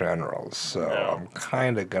Texas in general, so No. I'm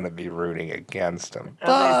kind of going to be rooting against them. At least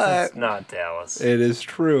But it's not Dallas. it is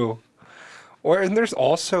true. And there's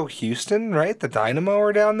also Houston, right? The Dynamo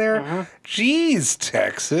are down there. Mm-hmm. Jeez,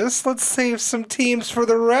 Texas, let's save some teams for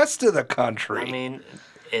the rest of the country. I mean,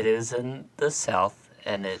 it is in the South,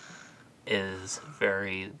 and it is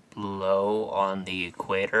very low on the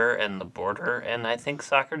equator and the border, and I think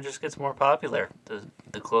soccer just gets more popular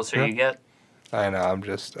the closer you get. I know. I'm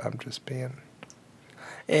just being.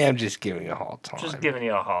 Yeah, I'm just giving you a hard time. Just giving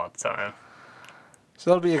you a hard time.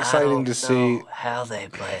 So it'll be exciting to see. How they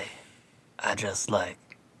play. I just like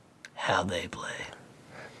how they play.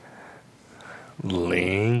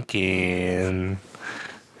 Lincoln.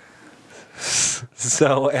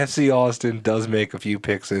 So FC Austin does make a few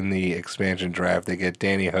picks in the expansion draft. They get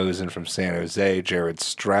Danny Hosen from San Jose, Jared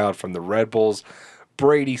Stroud from the Red Bulls,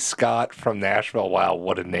 Brady Scott from Nashville. Wow,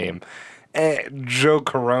 what a name. And Joe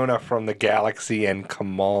Corona from the Galaxy and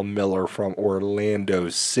Kamal Miller from Orlando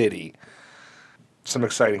City. Some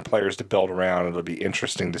exciting players to build around. It'll be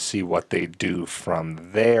interesting to see what they do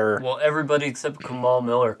from there. Well, everybody except Kamal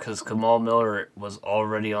Miller, because Kamal Miller was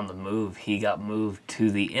already on the move. He got moved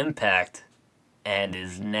to the Impact and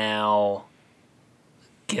is now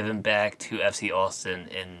given back to FC Austin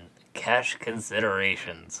in cash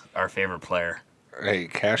considerations. Our favorite player. Hey,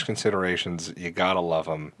 cash considerations, you gotta love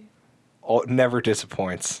him. Oh, never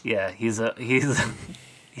disappoints. Yeah, he's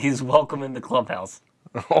he's welcome in the clubhouse.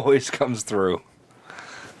 Always comes through.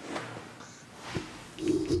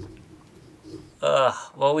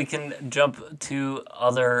 Well, we can jump to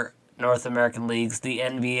other North American leagues. The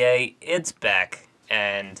NBA, it's back.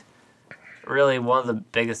 And really one of the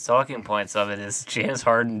biggest talking points of it is James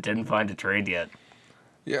Harden didn't find a trade yet.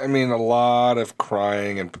 Yeah, I mean, a lot of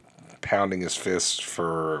crying and pounding his fist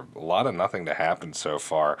for a lot of nothing to happen so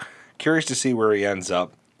far. Curious to see where he ends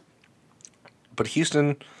up. But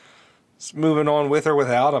Houston is moving on with or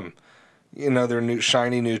without him. You know, their new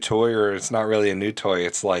shiny new toy, or it's not really a new toy.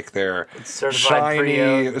 It's like their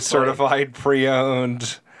certified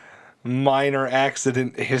pre-owned, minor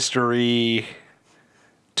accident history,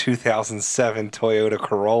 2007 Toyota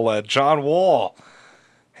Corolla. John Wall.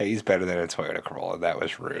 Hey, he's better than a Toyota Corolla. That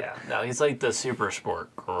was rude. Yeah, no, he's like the Super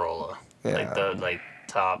Sport Corolla. Yeah. Like the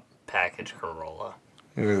top package Corolla.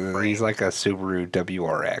 He's like a Subaru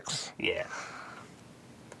WRX. Yeah.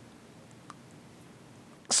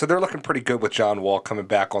 So they're looking pretty good with John Wall coming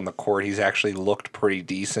back on the court. He's actually looked pretty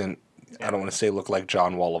decent. I don't want to say look like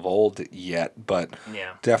John Wall of old yet, but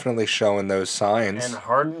definitely showing those signs. And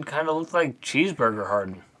Harden kind of looked like Cheeseburger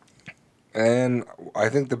Harden. And I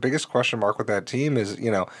think the biggest question mark with that team is,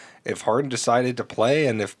 you know, if Harden decided to play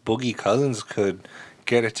and if Boogie Cousins could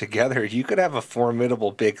get it together, you could have a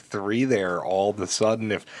formidable big three there all of a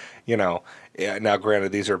sudden. If, you know, now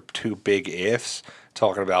granted, these are two big ifs,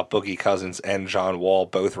 talking about Boogie Cousins and John Wall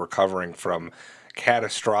both recovering from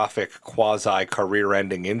catastrophic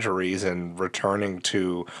quasi-career-ending injuries and returning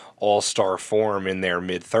to all-star form in their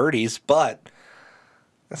mid-30s, but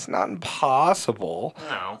it's not impossible.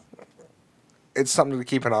 No. It's something to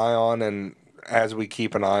keep an eye on, and as we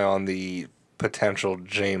keep an eye on the potential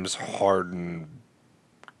James Harden,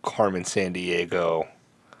 Carmen Sandiego,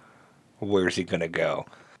 where's he going to go?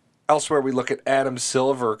 Elsewhere, we look at Adam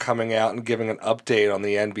Silver coming out and giving an update on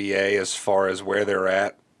the NBA as far as where they're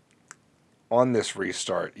at on this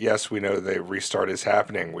restart. Yes, we know the restart is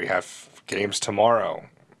happening. We have games tomorrow.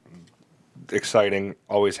 Exciting.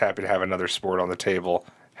 Always happy to have another sport on the table,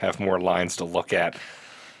 have more lines to look at.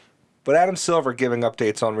 But Adam Silver giving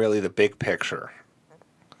updates on really the big picture.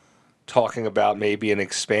 Talking about maybe an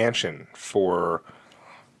expansion for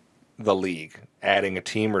the league, adding a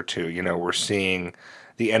team or two. You know, we're seeing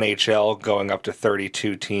the NHL going up to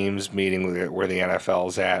 32 teams, meeting where the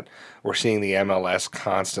NFL's at. We're seeing the MLS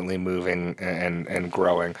constantly moving and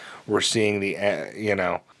growing. We're seeing the, you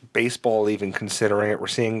know, baseball even considering it. We're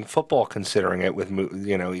seeing football considering it with,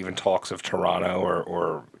 you know, even talks of Toronto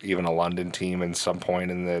or even a London team in some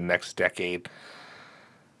point in the next decade.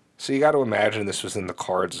 So you got to imagine this was in the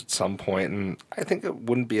cards at some point, and I think it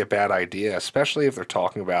wouldn't be a bad idea, especially if they're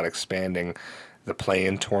talking about expanding the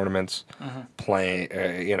play-in tournaments,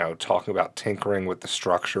 talking about tinkering with the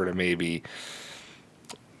structure to maybe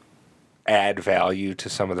add value to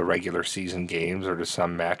some of the regular season games or to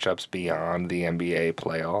some matchups beyond the NBA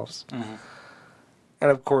playoffs. And,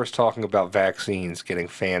 of course, talking about vaccines, getting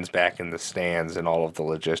fans back in the stands and all of the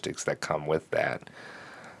logistics that come with that.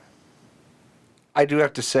 I do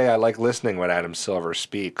have to say I like listening when Adam Silver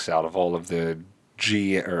speaks out of all of the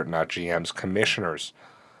commissioners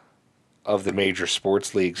of the major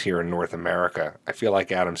sports leagues here in North America. I feel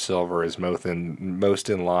like Adam Silver is most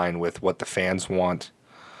in line with what the fans want,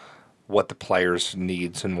 what the players'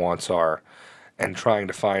 needs and wants are, and trying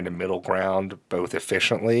to find a middle ground both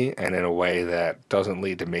efficiently and in a way that doesn't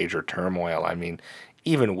lead to major turmoil. I mean,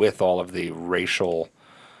 even with all of the racial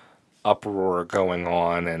uproar going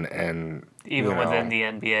on and even within the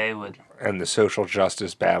NBA and the social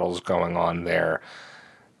justice battles going on there,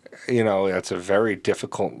 it's a very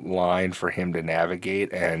difficult line for him to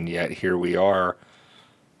navigate, and yet here we are,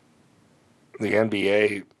 the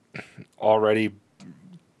NBA already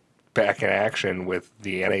back in action with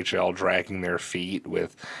the NHL dragging their feet,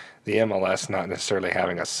 with the MLS not necessarily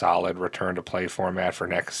having a solid return to play format for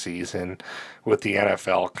next season, with the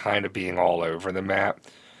NFL kind of being all over the map.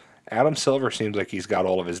 Adam Silver seems like he's got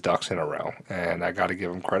all of his ducks in a row, and I got to give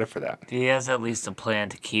him credit for that. He has at least a plan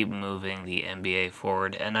to keep moving the NBA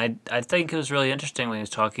forward, and I think it was really interesting when he was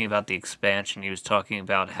talking about the expansion. He was talking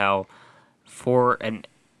about how for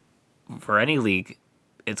any league,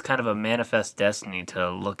 it's kind of a manifest destiny to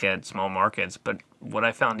look at small markets, but what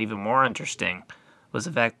I found even more interesting was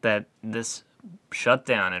the fact that this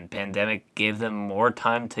shutdown and pandemic gave them more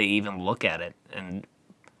time to even look at it and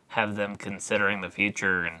have them considering the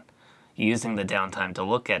future and using the downtime to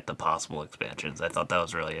look at the possible expansions. I thought that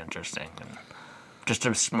was really interesting and just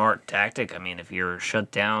a smart tactic. I mean, if you're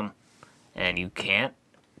shut down and you can't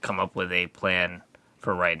come up with a plan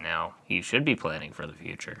for right now, you should be planning for the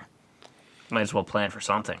future. Might as well plan for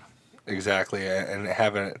something. Exactly, and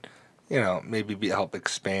having it, maybe help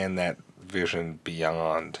expand that vision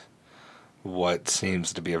beyond what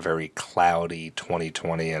seems to be a very cloudy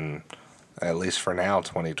 2020 and, at least for now,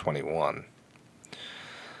 2021.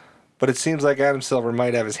 But it seems like Adam Silver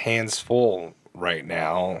might have his hands full right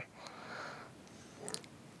now.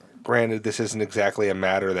 Granted, this isn't exactly a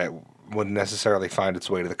matter that wouldn't necessarily find its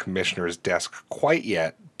way to the commissioner's desk quite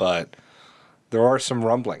yet, but there are some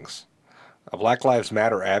rumblings. A Black Lives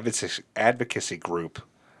Matter advocacy group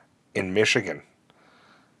in Michigan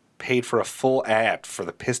paid for a full ad for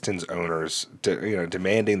the Pistons owners,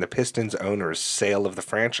 demanding the Pistons owners' sale of the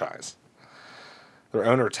franchise. Their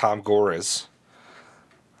owner, Tom Gores,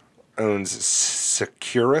 owns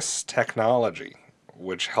Securus Technology,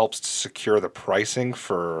 which helps to secure the pricing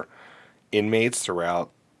for inmates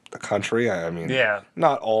throughout the country. I mean,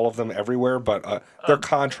 not all of them everywhere, but they're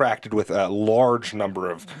contracted with a large number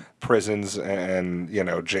of prisons and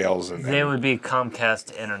jails. And they would be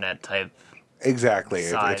Comcast Internet type. Exactly,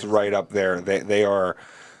 it's right up there. They are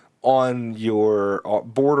on your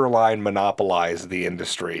borderline monopolize the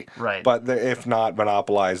industry, right? But if not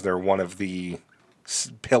monopolize, they're one of the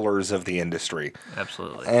pillars of the industry.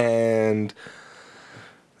 Absolutely, and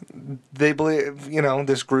they believe,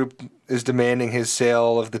 this group is demanding his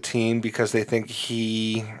sale of the team because they think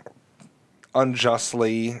he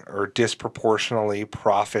unjustly or disproportionately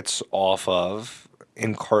profits off of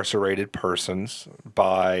incarcerated persons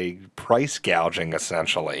by price gouging,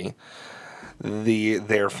 essentially,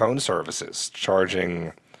 their phone services,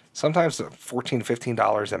 charging sometimes $14,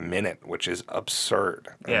 $15 a minute, which is absurd.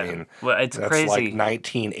 Yeah. I mean, well, it's that's crazy. Like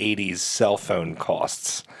 1980s cell phone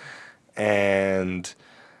costs. And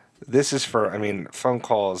this is for, phone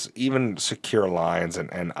calls, even secure lines,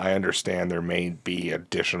 and I understand there may be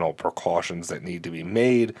additional precautions that need to be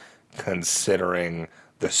made considering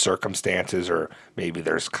the circumstances, or maybe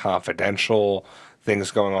there's confidential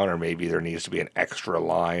things going on, or maybe there needs to be an extra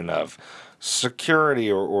line of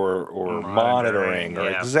security or monitoring or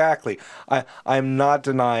exactly. I'm not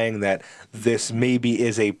denying that this maybe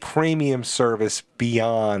is a premium service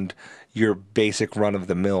beyond your basic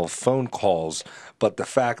run-of-the-mill phone calls, but the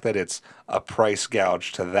fact that it's a price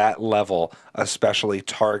gouge to that level, especially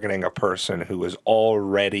targeting a person who is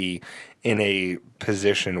already in a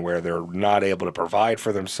position where they're not able to provide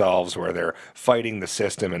for themselves, where they're fighting the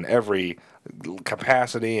system in every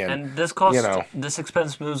capacity, and this cost, this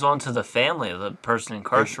expense moves on to the family of the person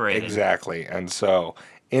incarcerated. Exactly, and so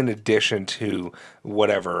in addition to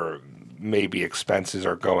whatever maybe expenses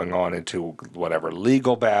are going on into whatever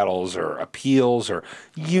legal battles or appeals or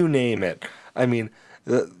you name it,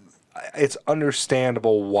 it's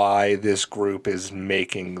understandable why this group is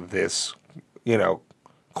making this,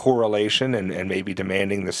 correlation and maybe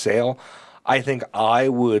demanding the sale, I think I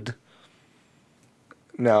would.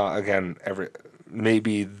 Now, again,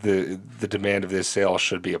 maybe the demand of this sale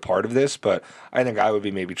should be a part of this, but I think I would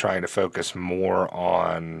be maybe trying to focus more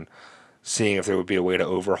on seeing if there would be a way to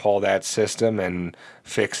overhaul that system and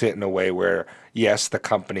fix it in a way where, yes, the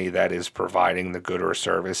company that is providing the good or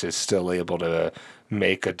service is still able to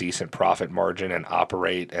make a decent profit margin and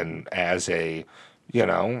operate and as a,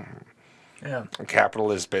 a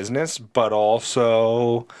capitalist business, but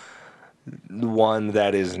also one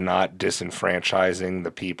that is not disenfranchising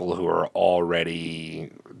the people who are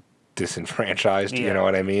already disenfranchised, you know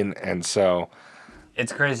what I mean? And so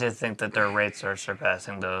it's crazy to think that their rates are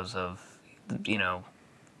surpassing those of,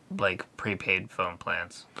 like prepaid phone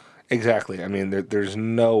plans. Exactly. I mean, there's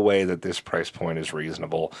no way that this price point is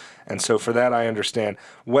reasonable. And so for that, I understand.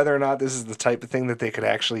 Whether or not this is the type of thing that they could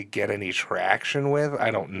actually get any traction with,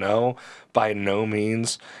 I don't know. By no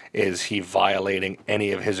means is he violating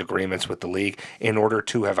any of his agreements with the league. In order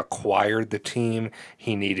to have acquired the team,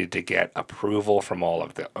 he needed to get approval from all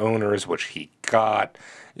of the owners, which he got.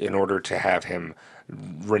 In order to have him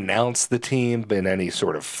renounce the team in any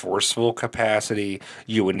sort of forceful capacity,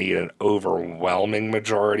 you would need an overwhelming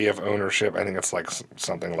majority of ownership. I think it's like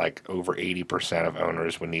something like over 80% of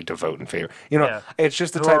owners would need to vote in favor. It's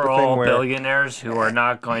just the type of thing where billionaires who are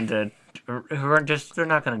not going to, they're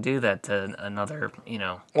not going to do that to another,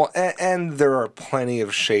 Well, and there are plenty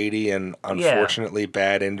of shady and unfortunately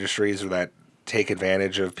bad industries that take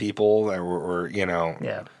advantage of people or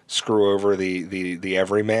screw over the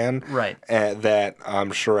everyman. Right. That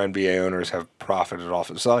I'm sure NBA owners have profited off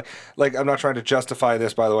of. So, I'm not trying to justify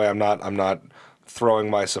this. By the way, I'm not throwing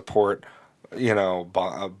my support,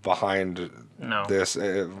 behind this.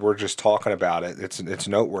 We're just talking about it. It's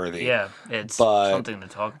noteworthy. Yeah, it's something to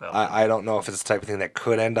talk about. I don't know if it's the type of thing that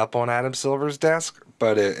could end up on Adam Silver's desk,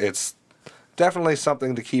 but it's definitely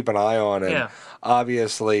something to keep an eye on. And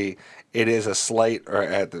obviously, it is a slight,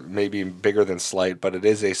 or maybe bigger than slight, but it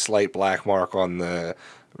is a slight black mark on the,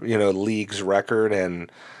 league's record,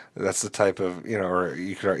 and that's the type of,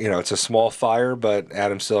 it's a small fire, but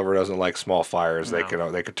Adam Silver doesn't like small fires.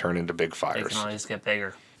 No. They could turn into big fires. They can always get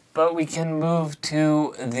bigger. But we can move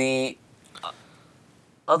to the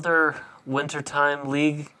other wintertime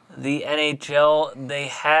league, the NHL. They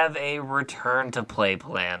have a return to play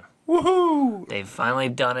plan. Woohoo! They've finally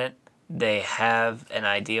done it. They have an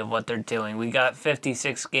idea of what they're doing. We got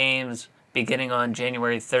 56 games beginning on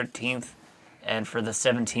January 13th, and for the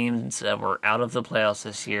 7 teams that were out of the playoffs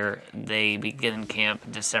this year, they begin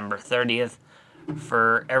camp December 30th.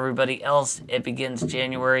 For everybody else, it begins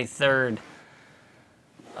January 3rd.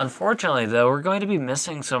 Unfortunately, though, we're going to be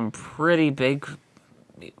missing some pretty big,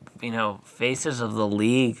 faces of the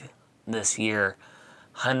league this year.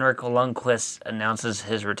 Henrik Lundqvist announces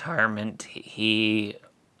his retirement. He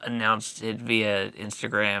announced it via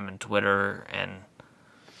Instagram and Twitter and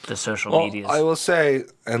the social medias. I will say,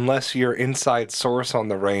 unless your inside source on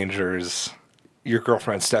the Rangers, your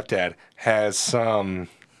girlfriend's stepdad, has some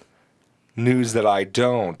news that I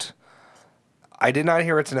don't, I did not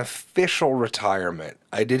hear it's an official retirement.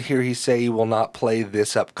 I did hear he say he will not play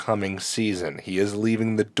this upcoming season. He is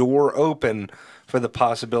leaving the door open for the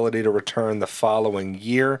possibility to return the following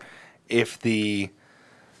year if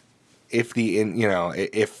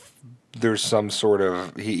there's some sort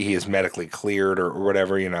of he is medically cleared or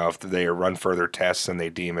whatever, if they run further tests and they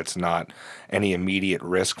deem it's not any immediate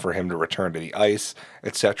risk for him to return to the ice,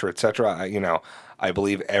 et cetera, I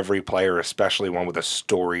believe every player, especially one with a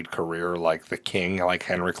storied career like the King, like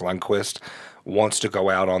Henrik Lundqvist, wants to go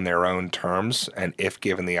out on their own terms, and if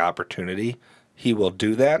given the opportunity, he will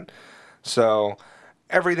do that. So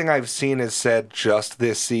everything I've seen is said just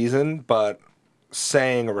this season, but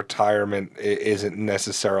saying a retirement isn't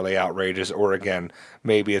necessarily outrageous, or again,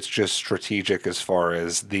 maybe it's just strategic as far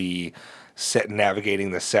as the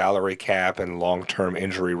navigating the salary cap and long-term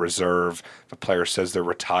injury reserve. If a player says they're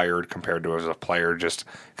retired compared to as a player just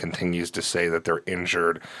continues to say that they're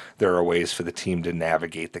injured, there are ways for the team to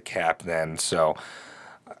navigate the cap then. So,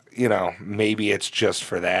 maybe it's just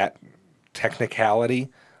for that technicality,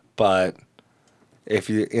 but if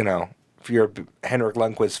you're a Henrik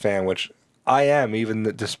Lundqvist fan, which I am,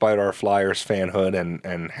 even despite our Flyers fanhood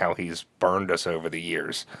and how he's burned us over the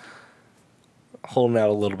years, holding out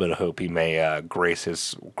a little bit of hope he may grace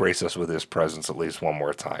us with his presence at least one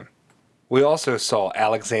more time. We also saw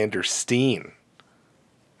Alexander Steen,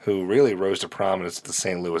 who really rose to prominence at the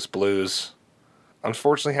St. Louis Blues,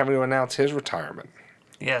 unfortunately having to announce his retirement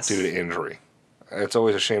due to injury. It's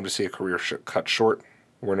always a shame to see a career cut short.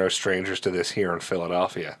 We're no strangers to this here in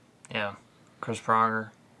Philadelphia. Yeah. Chris Pronger.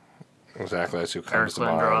 Exactly. That's who Eric comes to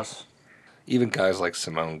mind. Lindros. Even guys like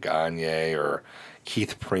Simone Gagne or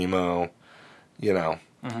Keith Primo, you know,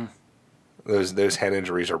 those head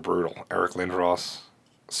injuries are brutal. Eric Lindros.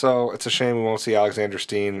 So it's a shame we won't see Alexander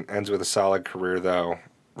Steen. Ends with a solid career, though.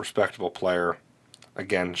 Respectable player.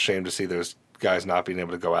 Again, shame to see those guys not being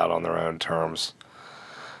able to go out on their own terms.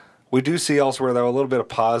 We do see elsewhere, though, a little bit of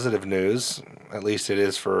positive news. At least it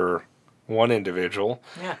is for one individual.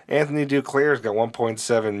 Yeah. Anthony Duclair's got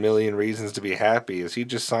 1.7 million reasons to be happy as he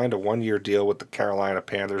just signed a one-year deal with the Carolina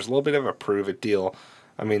Panthers. A little bit of a prove-it deal.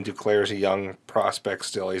 I mean, Duclair's a young prospect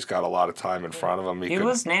still. He's got a lot of time in front of him. He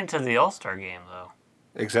was named to the All-Star game, though.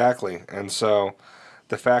 Exactly. And so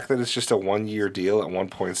the fact that it's just a one-year deal at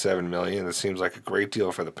 1.7 million, it seems like a great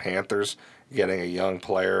deal for the Panthers, getting a young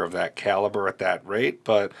player of that caliber at that rate.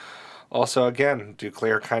 But also, again,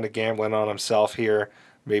 Duclair kind of gambling on himself here,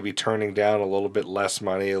 maybe turning down a little bit less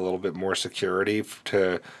money, a little bit more security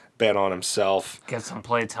to bet on himself. Get some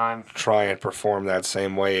play time. Try and perform that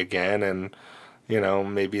same way again and, you know,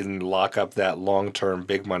 maybe lock up that long-term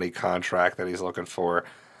big money contract that he's looking for.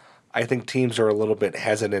 I think teams are a little bit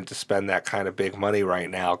hesitant to spend that kind of big money right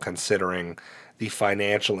now, considering the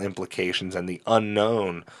financial implications and the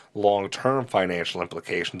unknown long-term financial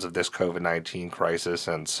implications of this COVID-19 crisis.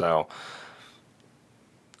 And so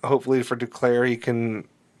hopefully for Duclair, he can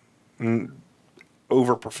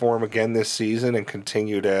overperform again this season and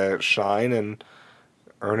continue to shine and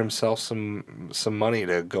earn himself some money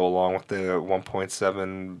to go along with the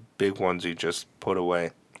 1.7 big ones he just put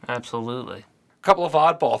away. Absolutely. A couple of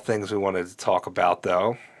oddball things we wanted to talk about,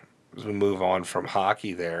 though, as we move on from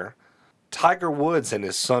hockey there. Tiger Woods and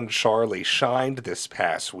his son Charlie shined this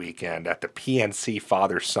past weekend at the PNC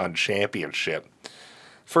Father-Son Championship.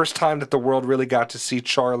 First time that the world really got to see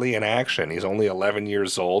Charlie in action. He's only 11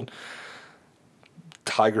 years old.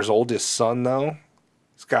 Tiger's oldest son, though,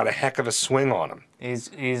 he's got a heck of a swing on him. He's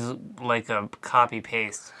like a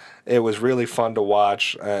copy-paste. It was really fun to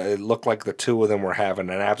watch. It looked like the two of them were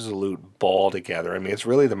having an absolute ball together. I mean, it's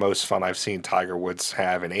really the most fun I've seen Tiger Woods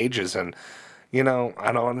have in ages. And, you know,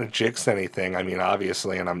 I don't want to jinx anything. I mean,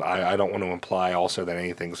 obviously, and I don't want to imply also that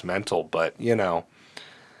anything's mental. But, you know,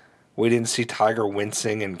 we didn't see Tiger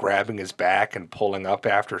wincing and grabbing his back and pulling up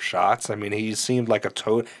after shots. I mean, he seemed like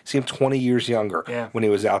seemed 20 years younger when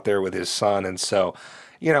he was out there with his son. And so,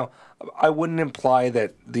 you know, I wouldn't imply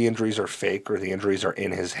that the injuries are fake or the injuries are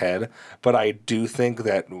in his head, but I do think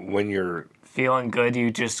that when you're feeling good, you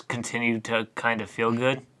just continue to kind of feel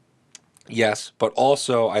good. Yes, but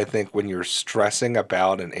also I think when you're stressing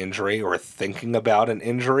about an injury or thinking about an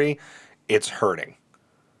injury, it's hurting.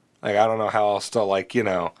 Like, I don't know how else to, like, you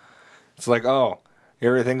know, it's like, oh, you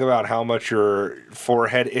ever think about how much your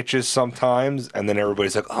forehead itches sometimes? And then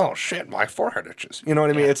everybody's like, oh, shit, my forehead itches. You know what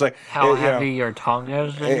I mean? It's like... How heavy your tongue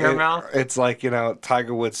is in your mouth? It's like, you know,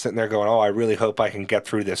 Tiger Woods sitting there going, oh, I really hope I can get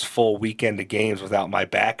through this full weekend of games without my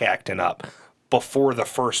back acting up before the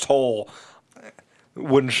first hole.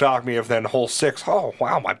 Wouldn't shock me if then hole 6, oh,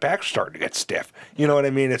 wow, my back's starting to get stiff. You know what I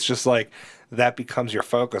mean? It's just like... that becomes your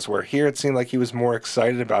focus, where here it seemed like he was more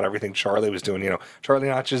excited about everything Charlie was doing. You know, Charlie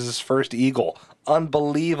notches his first eagle.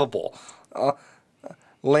 Unbelievable.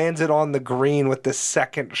 Lands it on the green with the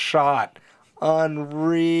second shot.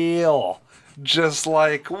 Unreal. Just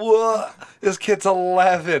like, what? This kid's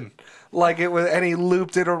 11. Like, it was, and he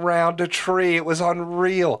looped it around a tree. It was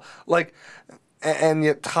unreal. Like, and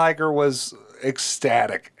yet Tiger was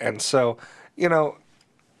ecstatic. And so, you know,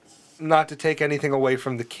 not to take anything away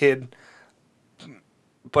from the kid,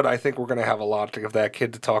 but I think we're going to have a lot of that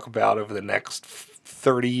kid to talk about over the next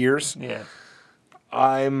 30 years. Yeah.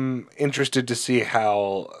 I'm interested to see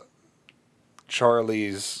how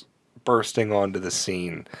Charlie's bursting onto the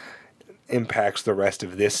scene impacts the rest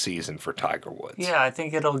of this season for Tiger Woods. Yeah, I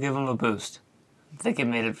think it'll give him a boost. I think it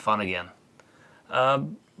made it fun again.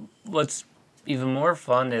 What's even more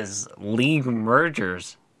fun is league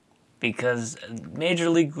mergers, because Major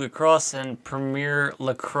League Lacrosse and Premier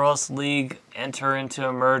Lacrosse League enter into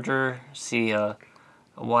a merger, see a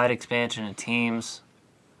wide expansion of teams.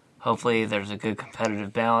 Hopefully there's a good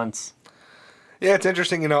competitive balance. Yeah, it's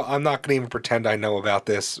interesting. You know, I'm not going to even pretend I know about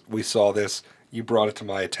this. We saw this. You brought it to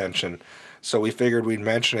my attention. So we figured we'd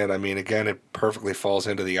mention it. I mean, again, it perfectly falls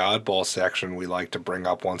into the oddball section we like to bring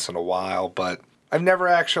up once in a while. But I've never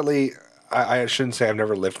actually... I shouldn't say I've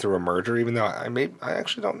never lived through a merger, even though I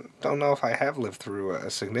actually don't know if I have lived through a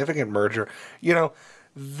significant merger. You know,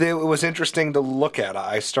 it was interesting to look at.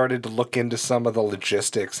 I started to look into some of the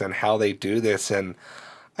logistics and how they do this, and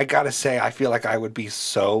I gotta say, I feel like I would be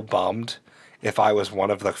so bummed if I was one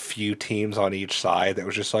of the few teams on each side that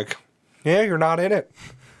was just like, yeah, you're not in it.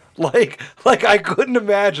 Like I couldn't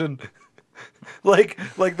imagine Like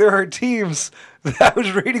there are teams. I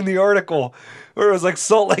was reading the article where it was like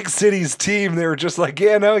Salt Lake City's team. They were just like,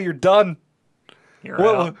 yeah, no, you're done. You're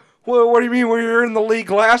out. What do you mean? We were in the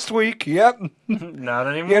league last week? Yep. Not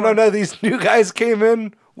anymore. Yeah, no, these new guys came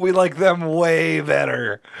in. We like them way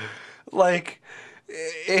better. Like,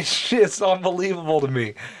 it's just unbelievable to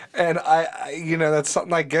me. And I that's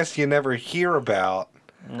something I guess you never hear about.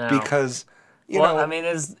 No. Because, you know. I mean,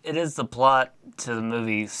 it is the plot to the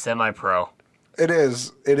movie Semi-Pro. It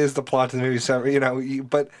is the plot to the movie.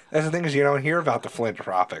 But that's the thing is you don't hear about the Flint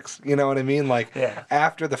Tropics. You know what I mean? Like,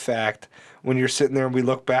 after the fact, when you're sitting there and we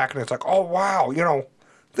look back and it's like, oh, wow,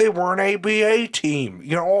 they were an ABA team.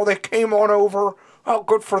 They came on over. Oh,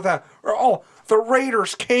 good for them. Or, oh, the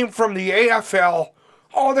Raiders came from the AFL.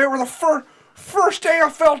 Oh, they were the first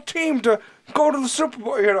AFL team to go to the Super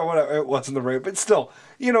Bowl. Whatever. It wasn't the Raiders, but still,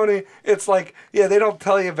 you know what I mean? It's like, yeah, they don't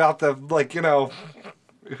tell you about the, like,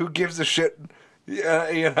 who gives a shit.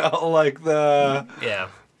 Yeah, like the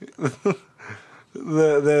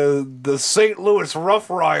the St. Louis Rough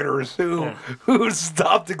Riders who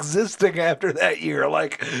stopped existing after that year.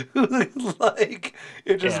 Like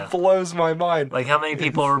it just blows my mind. Like how many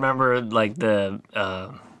people remember like the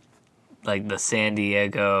San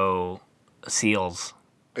Diego Seals?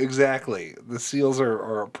 Exactly. The Seals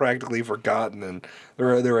are practically forgotten, and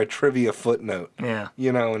they're a trivia footnote. Yeah.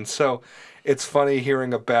 And so it's funny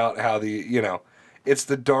hearing about how it's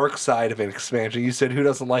the dark side of an expansion. You said who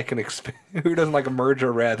doesn't like who doesn't like a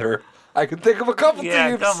merger? Rather, I can think of a couple teams.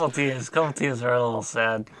 Yeah, a couple teams are a little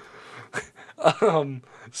sad.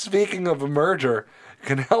 Speaking of a merger,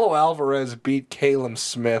 Canelo Alvarez beat Caleb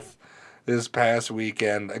Smith this past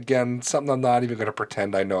weekend. Again, something I'm not even going to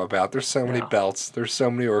pretend I know about. There's so many belts. There's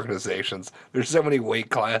so many organizations. There's so many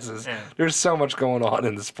weight classes. Yeah. There's so much going on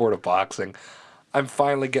in the sport of boxing. I'm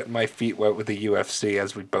finally getting my feet wet with the UFC,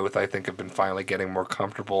 as we both, I think, have been finally getting more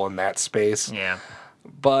comfortable in that space. Yeah.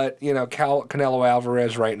 But, Canelo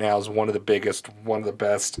Alvarez right now is one of the biggest, one of the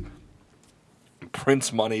best.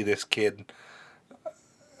 Prince Money, this kid.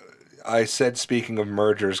 I said speaking of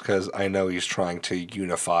mergers because I know he's trying to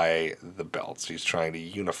unify the belts. He's trying to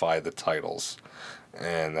unify the titles.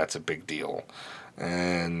 And that's a big deal.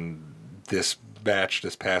 And this match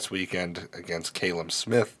this past weekend against Caleb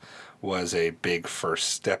Smith was a big first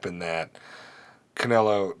step in that.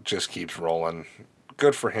 Canelo just keeps rolling.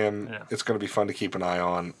 Good for him. Yeah. It's going to be fun to keep an eye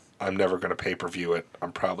on. I'm never going to pay-per-view it.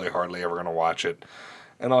 I'm probably hardly ever going to watch it.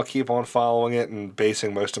 And I'll keep on following it and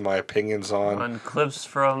basing most of my opinions on clips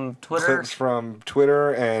from Twitter. Clips from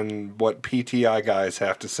Twitter and what PTI guys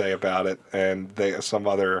have to say about it, and some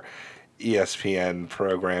other ESPN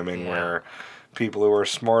programming where people who are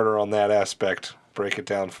smarter on that aspect break it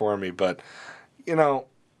down for me. But,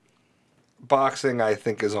 boxing, I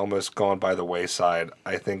think, is almost gone by the wayside.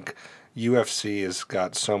 I think UFC has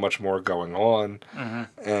got so much more going on,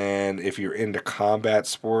 and if you're into combat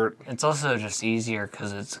sport... It's also just easier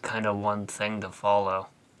because it's kind of one thing to follow.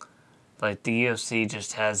 Like, the UFC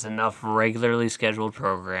just has enough regularly scheduled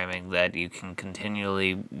programming that you can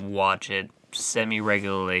continually watch it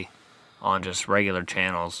semi-regularly on just regular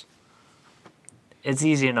channels. It's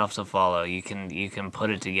easy enough to follow. You can put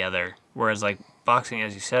it together. Whereas, like, boxing,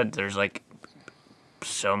 as you said, there's, like,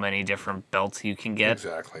 so many different belts you can get.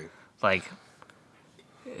 Exactly. Like,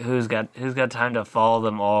 who's got time to follow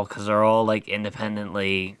them all? Because they're all like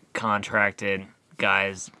independently contracted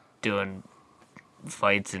guys doing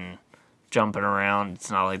fights and jumping around. It's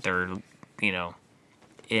not like they're,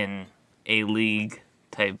 in a league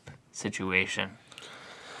type situation.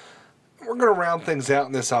 We're going to round things out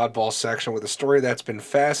in this oddball section with a story that's been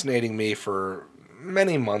fascinating me for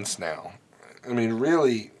many months now. I mean,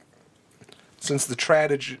 really, since the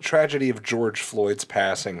tragedy of George Floyd's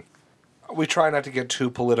passing. We try not to get too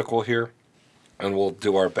political here, and we'll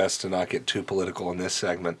do our best to not get too political in this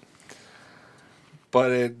segment.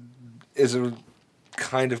 But it is a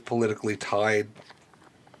kind of politically tied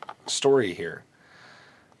story here.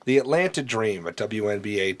 The Atlanta Dream, a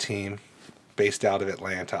WNBA team based out of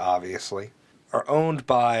Atlanta, obviously, are owned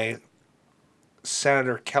by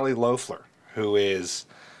Senator Kelly Loeffler, who is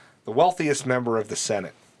the wealthiest member of the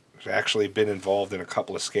Senate. She's actually been involved in a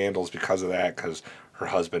couple of scandals because of that, because her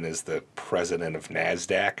husband is the president of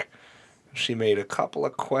NASDAQ. She made a couple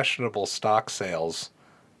of questionable stock sales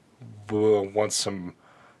once some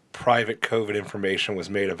private COVID information was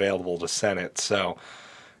made available to Senate. So,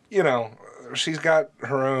 she's got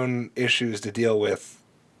her own issues to deal with.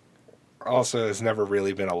 Also has never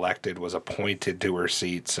really been elected, was appointed to her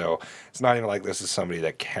seat. So it's not even like this is somebody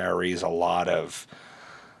that carries a lot of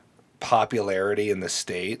popularity in the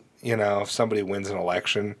state. If somebody wins an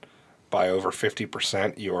election, by over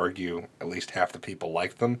 50%. You argue at least half the people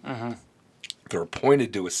like them. They're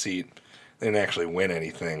appointed to a seat. They didn't actually win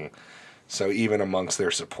anything. So even amongst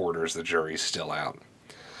their supporters, the jury's still out.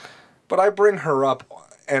 But I bring her up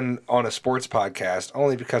and on a sports podcast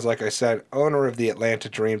only because, like I said, owner of the Atlanta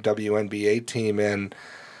Dream WNBA team and,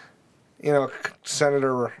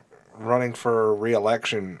 senator running for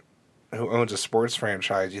re-election who owns a sports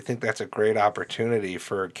franchise, you think that's a great opportunity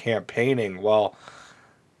for campaigning. Well,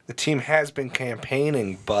 the team has been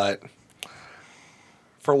campaigning, but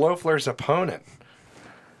for Loeffler's opponent,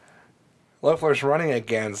 Loeffler's running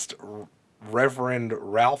against Reverend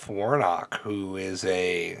Ralph Warnock, who is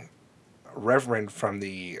a reverend from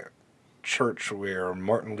the church where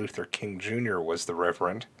Martin Luther King Jr. was the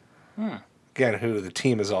reverend. Again, who the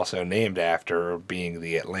team is also named after, being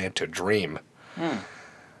the Atlanta Dream.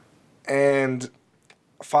 And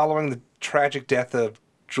following the tragic death of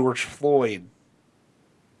George Floyd,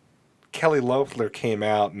 Kelly Loeffler came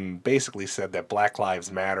out and basically said that Black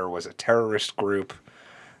Lives Matter was a terrorist group,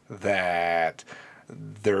 that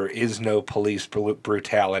there is no police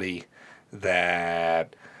brutality,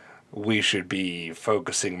 that we should be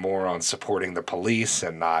focusing more on supporting the police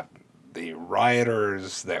and not the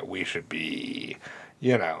rioters, that we should be,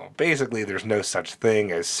 basically there's no such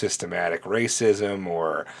thing as systematic racism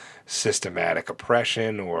or systematic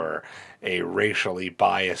oppression or a racially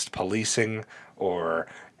biased policing or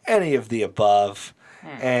any of the above.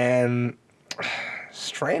 And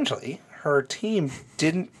strangely, her team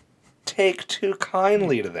didn't take too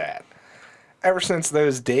kindly to that. Ever since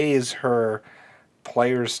those days, her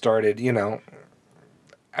players started,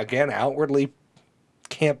 again, outwardly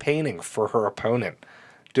campaigning for her opponent,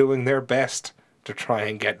 doing their best to try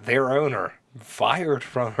and get their owner fired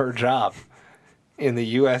from her job in the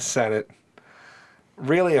U.S. Senate.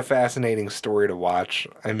 Really a fascinating story to watch.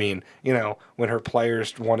 I mean, when her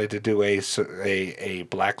players wanted to do a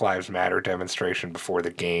Black Lives Matter demonstration before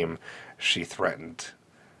the game, she threatened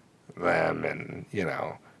them and,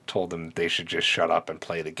 told them they should just shut up and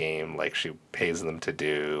play the game like she pays them to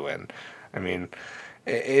do. And, I mean,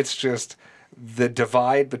 it's just the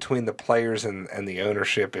divide between the players and the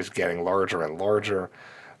ownership is getting larger and larger.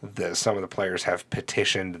 Some of the players have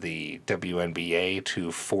petitioned the WNBA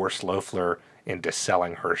to force Loeffler into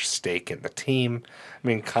selling her stake in the team. I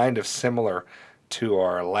mean, kind of similar to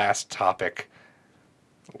our last topic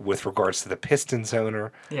with regards to the Pistons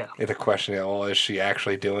owner. Yeah. The question is she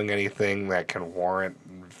actually doing anything that can warrant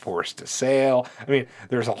forced sale? I mean,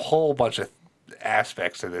 there's a whole bunch of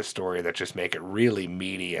aspects to this story that just make it really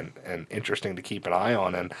meaty and interesting to keep an eye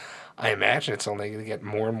on. And I imagine it's only going to get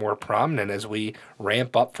more and more prominent as we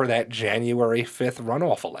ramp up for that January 5th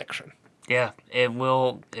runoff election. Yeah, it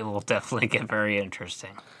will definitely get very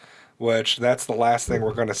interesting. Which, that's the last thing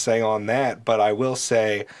we're going to say on that. But I will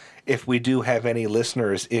say, if we do have any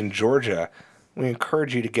listeners in Georgia, we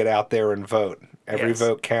encourage you to get out there and vote. Every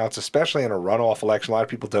vote counts, especially in a runoff election. A lot of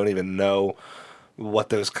people don't even know what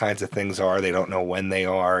those kinds of things are. They don't know when they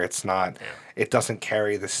are. It's not. Yeah. It doesn't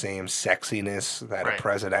carry the same sexiness that a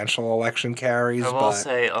presidential election carries. I will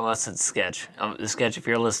say, unless it's Sketch. Sketch, if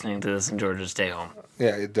you're listening to this in Georgia, stay home.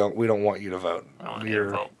 Yeah, we don't want you to vote. I don't want you to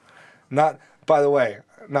vote. Not, by the way,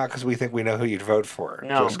 not because we think we know who you'd vote for.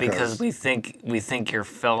 No, because we think your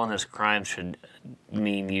felonious crime should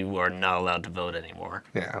mean you are not allowed to vote anymore.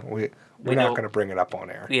 Yeah, we're not going to bring it up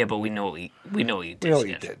on air. Yeah, but we know what you did. We know what you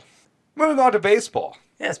did. Moving on to baseball.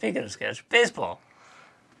 Yeah, speaking of Sketch, baseball.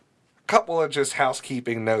 Couple of just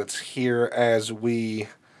housekeeping notes here as we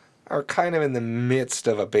are kind of in the midst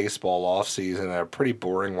of a baseball offseason, a pretty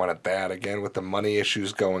boring one at that, again, with the money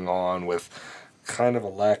issues going on, with kind of a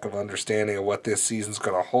lack of understanding of what this season's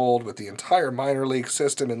going to hold, with the entire minor league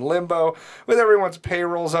system in limbo, with everyone's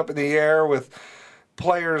payrolls up in the air, with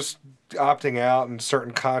players opting out and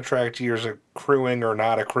certain contract years accruing or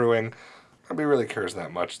not accruing. Nobody really cares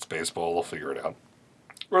that much. It's baseball. They'll figure it out.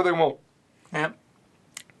 Or they won't. Yep.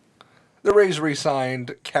 The Rays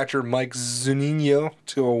re-signed catcher Mike Zunino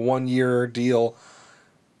to a one-year deal,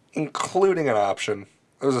 including an option.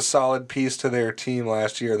 It was a solid piece to their team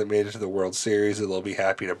last year that made it to the World Series, and they'll be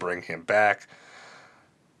happy to bring him back.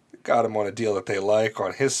 Got him on a deal that they like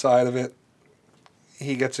on his side of it.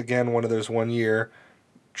 He gets, again, one of those one-year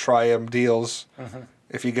try-him deals. Mm-hmm.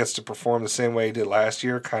 If he gets to perform the same way he did last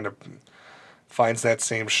year, kind of finds that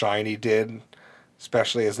same shine he did,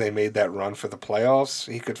 especially as they made that run for the playoffs,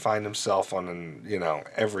 he could find himself on an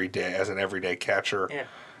everyday catcher.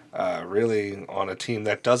 Yeah. Really on a team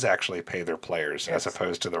that does actually pay their players, as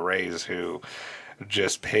opposed to the Rays, who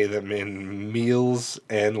just pay them in meals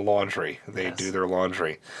and laundry. They do their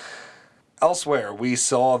laundry. Elsewhere, we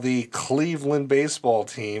saw the Cleveland baseball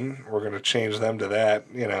team, we're going to change them to that,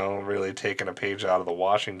 really taking a page out of the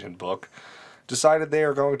Washington book, decided they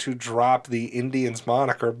are going to drop the Indians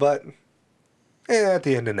moniker, but at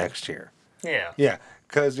the end of next year. Yeah. Yeah,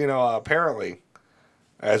 because, apparently,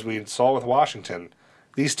 as we saw with Washington,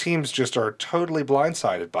 these teams just are totally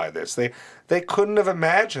blindsided by this. They couldn't have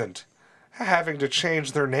imagined having to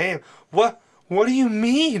change their name. What do you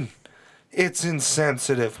mean? It's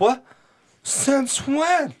insensitive. What? Since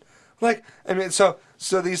when? So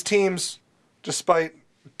these teams, despite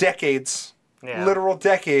decades, literal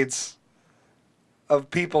decades of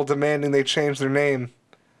people demanding they change their name,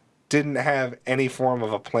 didn't have any form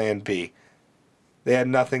of a plan B. They had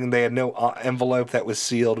nothing. They had no envelope that was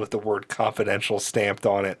sealed with the word confidential stamped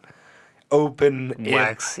on it. Open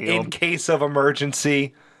in case of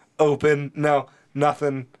emergency. Open. No,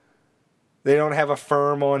 nothing. They don't have a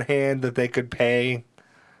firm on hand that they could pay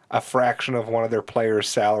a fraction of one of their players'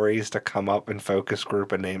 salaries to come up and focus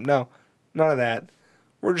group a name. No, none of that.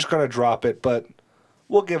 We're just going to drop it, but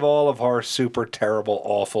we'll give all of our super terrible,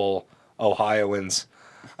 awful Ohioans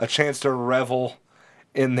a chance to revel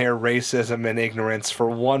in their racism and ignorance for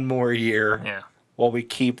one more year while we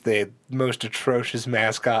keep the most atrocious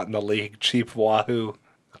mascot in the league, Chief Wahoo.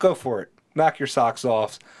 Go for it. Knock your socks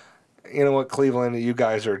off. You know what, Cleveland, you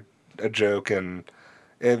guys are a joke, and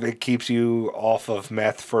if it keeps you off of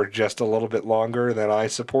meth for just a little bit longer, then I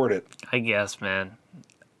support it. I guess, man.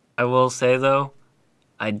 I will say, though,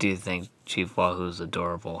 I do think Chief Wahoo's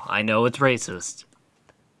adorable. I know it's racist.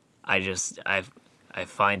 I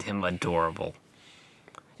find him adorable.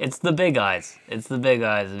 It's the big eyes. It's like,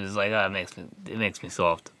 it makes me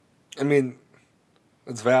soft. I mean,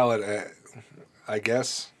 it's valid, I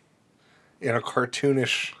guess. In a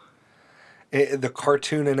cartoonish... The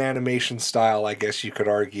cartoon and animation style, I guess you could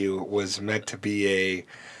argue, was meant to be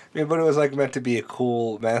but it was meant to be a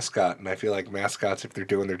cool mascot, and I feel like mascots, if they're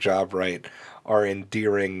doing their job right, are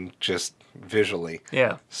endearing just visually.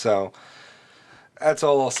 Yeah. So that's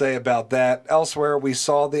all I'll say about that. Elsewhere, we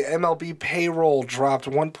saw the MLB payroll dropped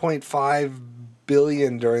 $1.5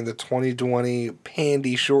 billion during the 2020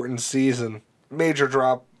 Pandy shortened season. Major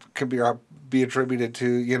drop can be attributed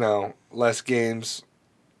to, less games.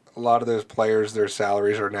 A lot of those players, their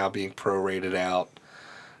salaries are now being prorated out.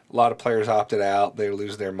 A lot of players opted out. They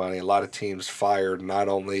lose their money. A lot of teams fired not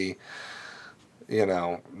only,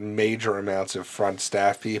 major amounts of front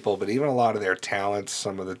staff people, but even a lot of their talents.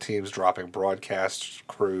 Some of the teams dropping broadcast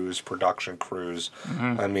crews, production crews.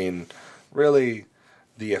 Mm-hmm. I mean, really,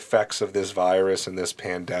 the effects of this virus and this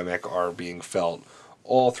pandemic are being felt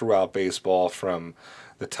all throughout baseball, from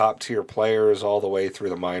the top tier players all the way through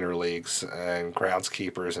the minor leagues and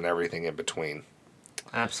groundskeepers and everything in between.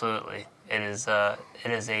 Absolutely. It is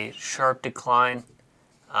a sharp decline.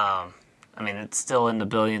 It's still in the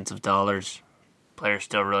billions of dollars. Players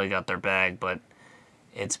still really got their bag, but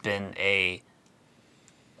it's been a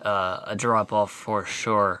drop off for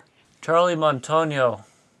sure. Charlie Montonio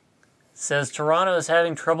says Toronto is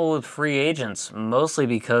having trouble with free agents, mostly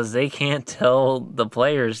because they can't tell the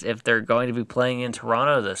players if they're going to be playing in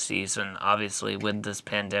Toronto this season. Obviously, with this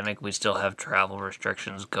pandemic, we still have travel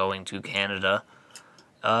restrictions going to Canada.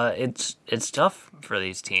 It's tough for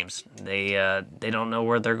these teams. They don't know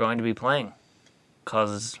where they're going to be playing.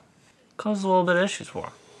 Causes a little bit of issues for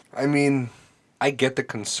them. I mean, I get the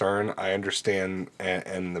concern. I understand,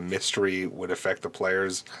 and the mystery would affect the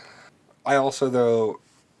players. I also, though,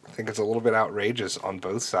 I think it's a little bit outrageous on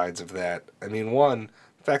both sides of that. I mean, one,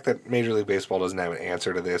 the fact that Major League Baseball doesn't have an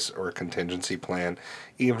answer to this or a contingency plan,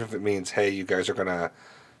 even if it means, hey, you guys are going to,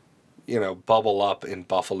 bubble up in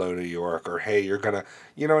Buffalo, New York, or hey, you're going to,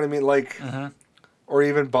 you know what I mean? Or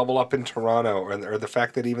even bubble up in Toronto, or the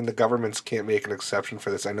fact that even the governments can't make an exception for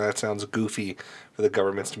this. I know that sounds goofy for the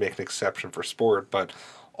governments to make an exception for sport, but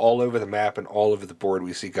all over the map and all over the board,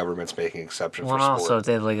 we see governments making exceptions for sport. Well, also, if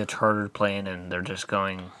they have a chartered plane and they're just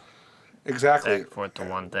going exactly back and forth to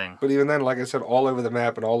one thing. But even then, like I said, all over the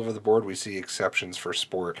map and all over the board, we see exceptions for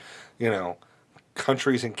sport.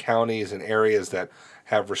 Countries and counties and areas that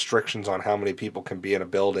have restrictions on how many people can be in a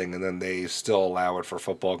building, and then they still allow it for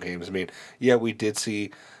football games. I mean, yeah, we did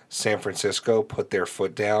see San Francisco put their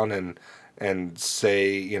foot down and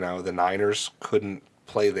say, the Niners couldn't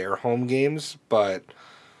play their home games, but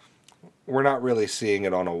we're not really seeing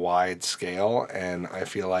it on a wide scale, and I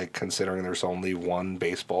feel like considering there's only one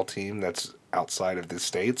baseball team that's outside of the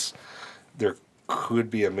States, there could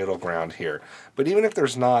be a middle ground here. But even if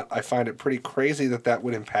there's not, I find it pretty crazy that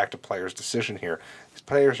would impact a player's decision here. These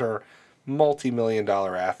players are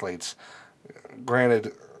multi-million-dollar athletes.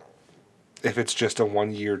 Granted, if it's just a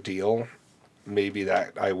one-year deal, maybe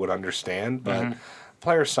that I would understand, but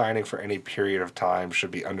players signing for any period of time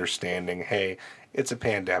should be understanding, hey, it's a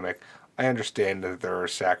pandemic. I understand that there are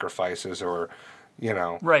sacrifices or,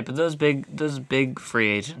 Right, but those big free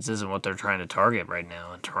agents isn't what they're trying to target right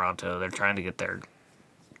now in Toronto. They're trying to get their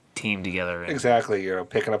team together. Exactly,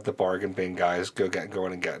 picking up the bargain bin guys,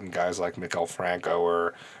 going and getting guys like Miguel Franco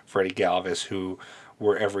or Freddie Galvis who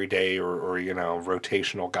were everyday or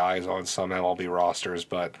rotational guys on some MLB rosters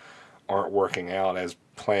but aren't working out as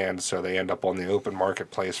planned, so they end up on the open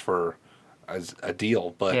marketplace for a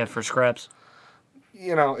deal. But yeah, for scraps.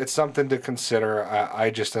 It's something to consider. I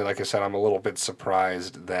just, like I said, I'm a little bit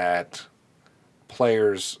surprised that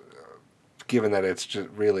players, given that it's just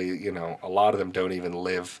really, a lot of them don't even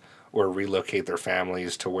live or relocate their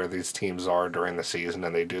families to where these teams are during the season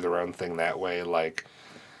and they do their own thing that way. Like,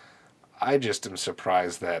 I just am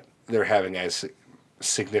surprised that they're having as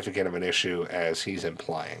significant of an issue as he's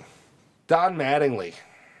implying. Don Mattingly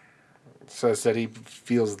says that he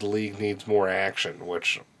feels the league needs more action,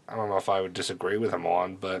 which I don't know if I would disagree with him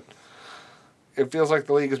on, but it feels like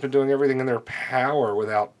the league has been doing everything in their power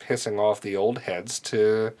without pissing off the old heads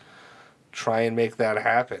to try and make that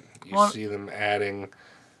happen. You see them adding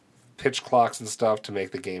pitch clocks and stuff to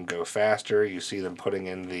make the game go faster. You see them putting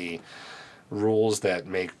in the rules that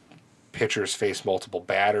make pitchers face multiple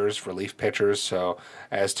batters, relief pitchers, so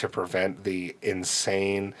as to prevent the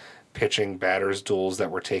insane pitching batters duels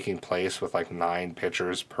that were taking place with like 9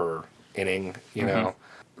 pitchers per inning,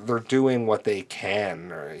 They're doing what they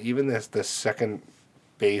can. Even the second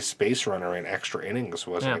base runner in extra innings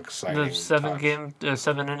was an exciting the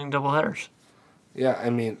 7-inning doubleheaders. Yeah, I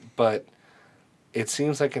mean, but it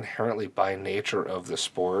seems like inherently by nature of the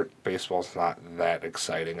sport, baseball's not that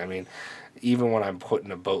exciting. I mean, even when I'm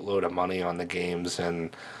putting a boatload of money on the games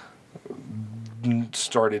and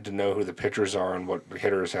started to know who the pitchers are and what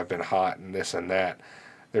hitters have been hot and this and that,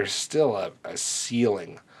 there's still a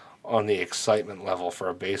ceiling on the excitement level for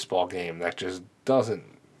a baseball game that just doesn't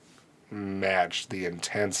match the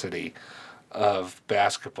intensity of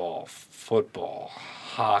basketball, football,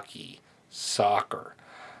 hockey, soccer.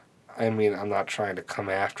 I mean, I'm not trying to come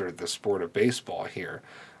after the sport of baseball here,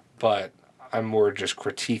 but I'm more just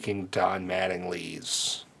critiquing Don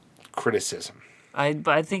Mattingly's criticism.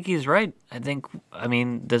 I think he's right. I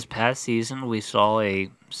mean, this past season we saw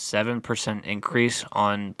a 7% increase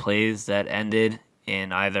on plays that ended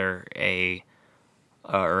in either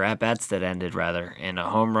or at-bats that ended, rather, in a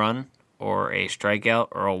home run or a strikeout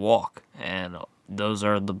or a walk. And those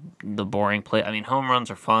are the boring play. I mean, home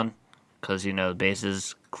runs are fun because, the base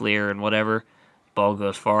is clear and whatever. Ball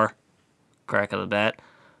goes far. Crack of the bat.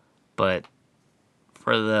 But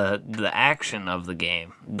for the action of the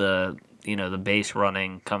game, the base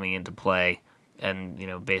running coming into play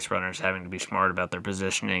and, base runners having to be smart about their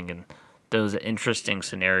positioning and those interesting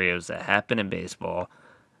scenarios that happen in baseball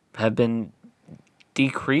have been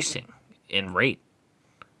decreasing in rate.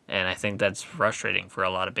 And I think that's frustrating for a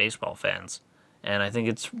lot of baseball fans. And I think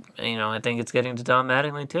it's getting to Don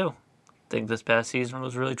Mattingly too. I think this past season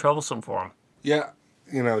was really troublesome for him. Yeah,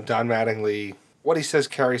 Don Mattingly, what he says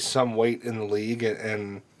carries some weight in the league,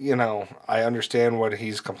 and I understand what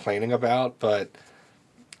he's complaining about, but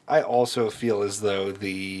I also feel as though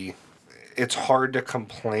it's hard to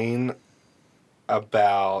complain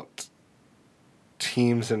about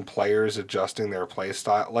teams and players adjusting their play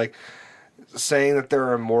style. Like, saying that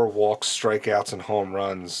there are more walks, strikeouts, and home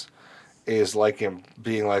runs is like him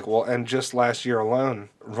being like, well, and just last year alone,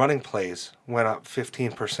 running plays went up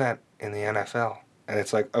 15% in the NFL. And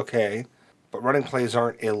it's like, okay, but running plays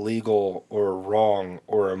aren't illegal or wrong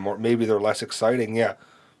or maybe they're less exciting. Yeah,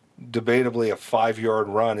 debatably a 5-yard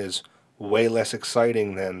run is way less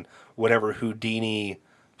exciting than whatever Houdini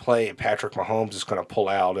play Patrick Mahomes is going to pull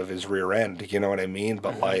out of his rear end. You know what I mean?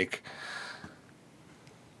 But like,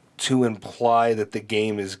 to imply that the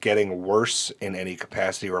game is getting worse in any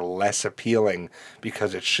capacity or less appealing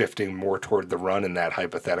because it's shifting more toward the run in that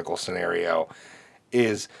hypothetical scenario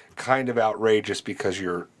is kind of outrageous, because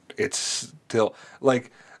it's still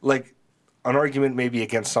like an argument maybe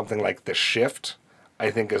against something like the shift, I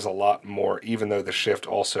think, is a lot more, even though the shift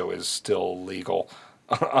also is still legal.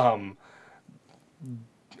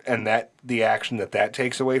 And that the action that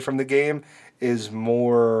takes away from the game is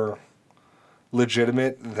more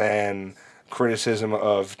legitimate than criticism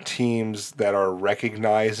of teams that are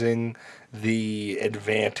recognizing the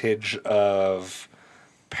advantage of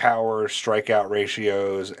power, strikeout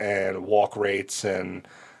ratios, and walk rates, and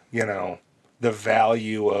the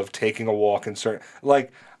value of taking a walk in certain,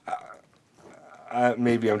 like,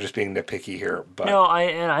 Maybe I'm just being nitpicky here, but No,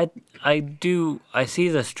 I see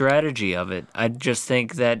the strategy of it. I just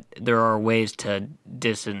think that there are ways to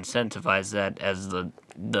disincentivize that as the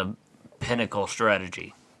pinnacle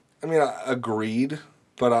strategy. I mean, agreed,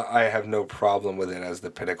 but I have no problem with it as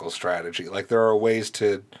the pinnacle strategy. Like, there are ways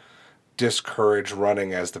to discourage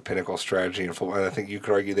running as the pinnacle strategy in football, and I think you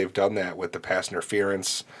could argue they've done that with the pass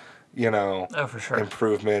interference, Oh, for sure.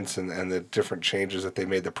 improvements and the different changes that they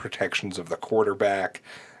made, the protections of the quarterback,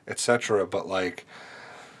 etc. But, like,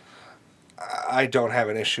 I don't have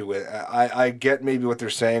an issue with it. I get maybe what they're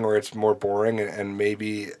saying, where it's more boring, and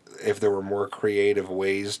maybe if there were more creative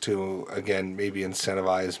ways to, again, maybe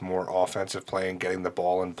incentivize more offensive play and getting the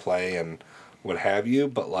ball in play and what have you.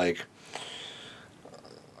 But, like,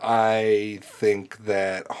 I think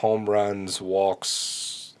that home runs,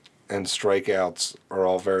 walks, and strikeouts are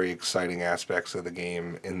all very exciting aspects of the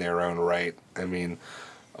game in their own right. I mean,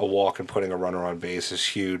 a walk and putting a runner on base is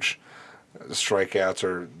huge. Strikeouts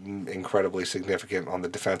are incredibly significant on the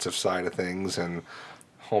defensive side of things, and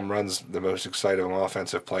home runs the most exciting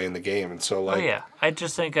offensive play in the game. And so, like, Oh yeah, I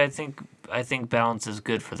think balance is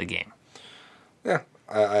good for the game. yeah,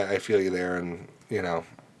 I feel you there, and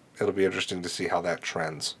it'll be interesting to see how that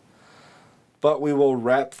trends. But we will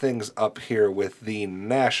wrap things up here with the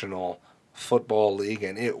National Football League,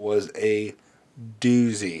 and it was a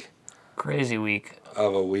doozy Crazy week.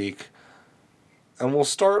 of a week. And we'll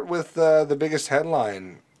start with the biggest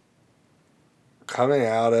headline coming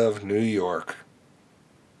out of New York.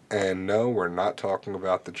 And no, we're not talking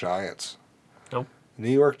about the Giants. Nope.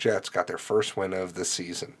 New York Jets got their first win of the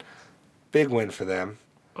season. Big win for them.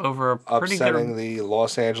 Over a pretty Upsetting good. the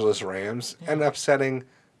Los Angeles Rams and upsetting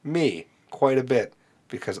me quite a bit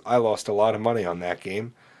because I lost a lot of money on that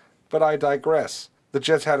game. But I digress. The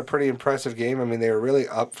Jets had a pretty impressive game. I mean, they were really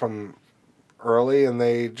up from early and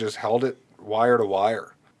they just held it wire to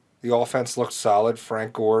wire. The offense looked solid.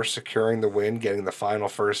 Frank Gore securing the win, getting the final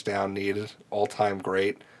first down needed. All-time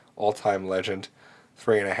great, all-time legend.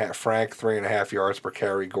 3.5 yards per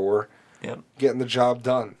carry. Gore Yep. getting the job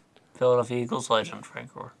done. Philadelphia Eagles legend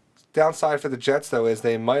Frank Gore. Downside for the Jets, though, is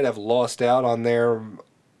they might have lost out on their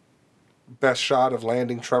best shot of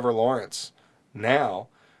landing Trevor Lawrence. Now,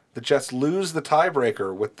 the Jets lose the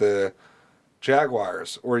tiebreaker with the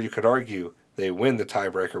Jaguars, or you could argue they win the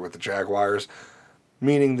tiebreaker with the Jaguars,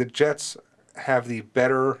 meaning the Jets have the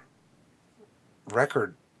better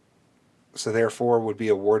record, so therefore would be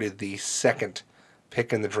awarded the second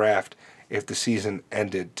pick in the draft if the season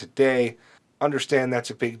ended today. Understand that's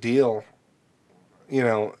a big deal.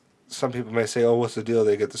 Some people may say, oh, what's the deal?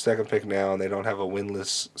 They get the second pick now and they don't have a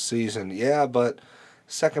winless season. Yeah, but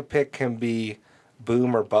second pick can be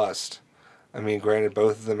boom or bust. I mean, granted,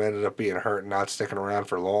 both of them ended up being hurt and not sticking around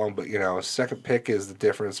for long, but, second pick is the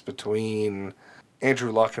difference between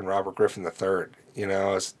Andrew Luck and Robert Griffin III.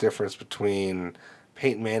 It's the difference between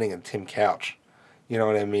Peyton Manning and Tim Couch. You know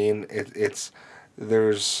what I mean? There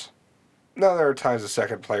are times the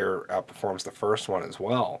second player outperforms the first one as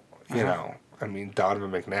well. I mean,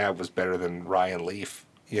 Donovan McNabb was better than Ryan Leaf,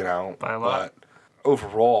 By a lot. But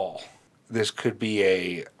overall, this could be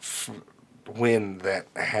a win that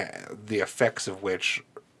the effects of which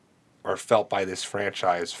are felt by this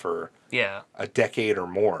franchise for Yeah. a decade or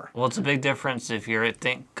more. Well, it's a big difference if you're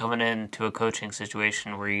coming into a coaching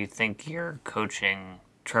situation where you think you're coaching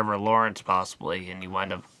Trevor Lawrence possibly, and you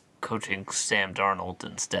wind up coaching Sam Darnold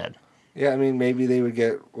instead. Yeah, I mean, maybe they would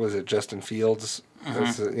get, was it Justin Fields?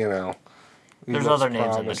 There's other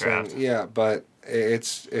names in the draft. Yeah, but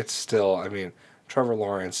it's still, I mean, Trevor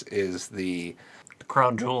Lawrence is the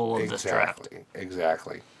Crown jewel of this draft.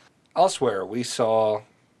 Exactly. Elsewhere, we saw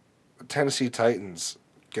the Tennessee Titans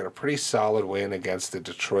get a pretty solid win against the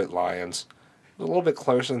Detroit Lions. It was a little bit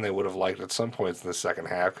closer than they would have liked at some points in the second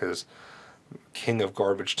half because king of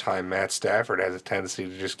garbage time Matt Stafford has a tendency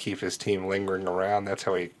to just keep his team lingering around. That's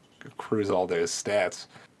how he accrues all those stats.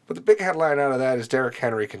 But the big headline out of that is Derrick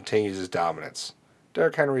Henry continues his dominance.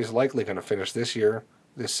 Derrick Henry is likely going to finish this year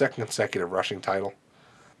his second consecutive rushing title.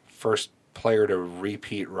 First player to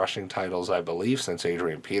repeat rushing titles, I believe, since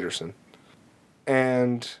Adrian Peterson.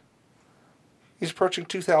 And he's approaching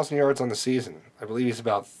 2,000 yards on the season. I believe he's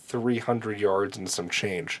about 300 yards and some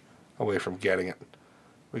change away from getting it.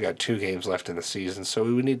 We got 2 games left in the season, so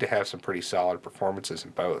we would need to have some pretty solid performances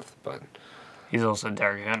in both. But He's also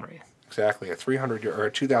Derrick Henry. exactly, a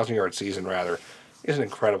 2,000 yard season rather is an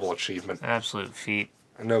incredible achievement. Absolute feat.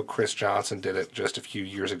 I know Chris Johnson did it just a few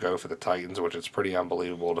years ago for the Titans, which is pretty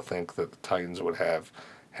unbelievable to think that the Titans would have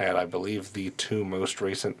had, I believe, the 2 most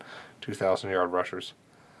recent 2,000-yard rushers.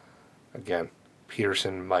 Again,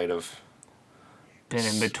 Peterson might have Been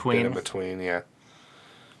in between. yeah.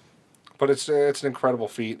 But it's an incredible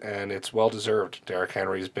feat, and it's well deserved. Derrick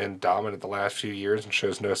Henry's been dominant the last few years and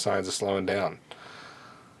shows no signs of slowing down.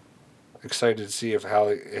 Excited to see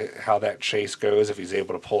how that chase goes, if he's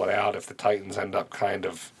able to pull it out, if the Titans end up kind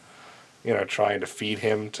of, trying to feed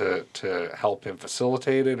him to help him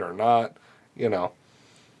facilitate it or not.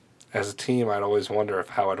 As a team, I'd always wonder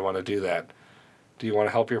how I'd want to do that. Do you want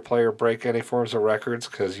to help your player break any forms of records?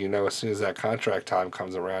 Because as soon as that contract time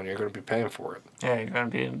comes around, you're going to be paying for it. Yeah, you're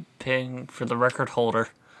going to be paying for the record holder.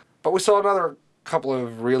 But we saw another couple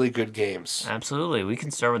of really good games. Absolutely. We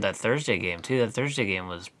can start with that Thursday game, too. That Thursday game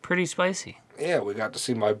was pretty spicy. Yeah, we got to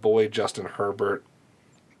see my boy Justin Herbert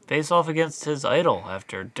face off against his idol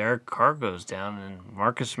after Derek Carr goes down and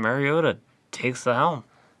Marcus Mariota takes the helm.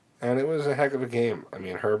 And it was a heck of a game. I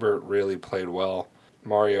mean, Herbert really played well.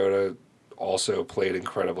 Mariota also played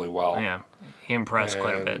incredibly well. Yeah, he impressed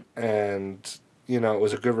quite a bit. And, it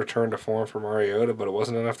was a good return to form for Mariota, but it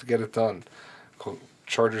wasn't enough to get it done.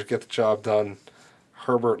 Chargers get the job done.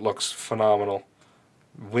 Herbert looks phenomenal.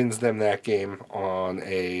 Wins them that game on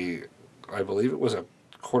I believe it was a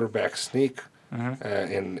quarterback sneak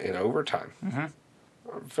in overtime.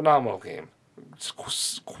 Mm-hmm. Phenomenal game.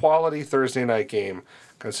 Quality Thursday night game,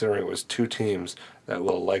 considering it was two teams that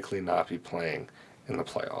will likely not be playing in the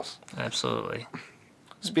playoffs. Absolutely.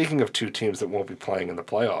 Speaking of two teams that won't be playing in the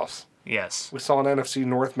playoffs, yes, we saw an NFC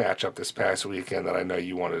North matchup this past weekend that I know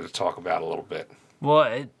you wanted to talk about a little bit.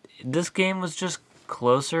 Well, this game was just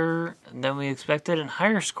closer than we expected and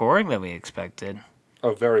higher scoring than we expected.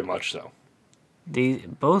 Oh, very much so.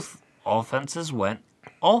 Both offenses went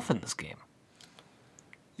off in this game.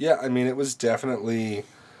 Yeah, I mean, it was definitely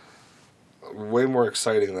way more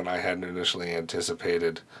exciting than I had initially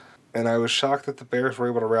anticipated. And I was shocked that the Bears were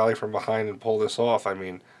able to rally from behind and pull this off. I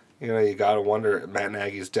mean, you got to wonder, Matt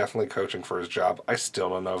Nagy's definitely coaching for his job. I still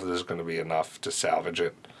don't know if this is going to be enough to salvage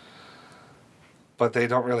it. But they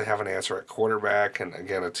don't really have an answer at quarterback. And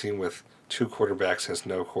again, a team with two quarterbacks has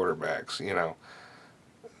no quarterbacks.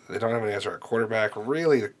 They don't have an answer at quarterback.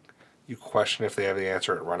 Really, you question if they have the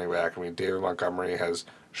answer at running back. I mean, David Montgomery has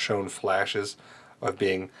shown flashes of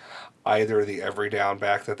being either the every down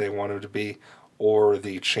back that they want him to be or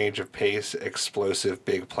the change of pace, explosive,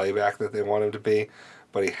 big playback that they want him to be.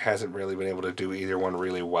 But he hasn't really been able to do either one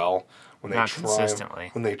really well. Not consistently.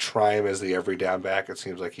 When they try him as the every down back, it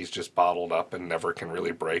seems like he's just bottled up and never can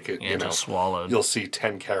really break it. Yeah, just swallowed. You'll see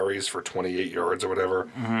 10 carries for 28 yards or whatever.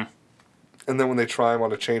 Mm-hmm. And then when they try him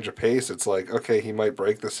on a change of pace, it's like, okay, he might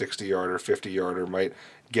break the 60-yarder, 50-yarder, might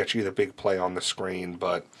get you the big play on the screen,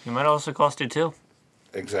 but... He might also cost you too.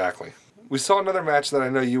 Exactly. We saw another match that I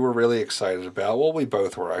know you were really excited about. Well, we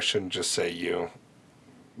both were. I shouldn't just say you.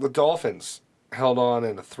 The Dolphins held on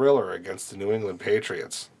in a thriller against the New England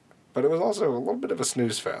Patriots. But it was also a little bit of a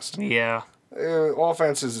snooze fest. Yeah.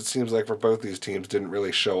 Offenses, it seems like, for both these teams didn't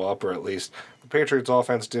really show up, or at least the Patriots'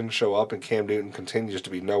 offense didn't show up, and Cam Newton continues to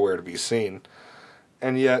be nowhere to be seen.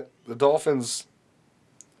 And yet, the Dolphins,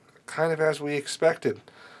 kind of as we expected,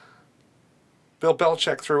 Bill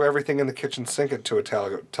Belichick threw everything in the kitchen sink at Tua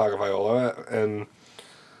Tagovailoa, and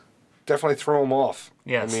definitely threw him off.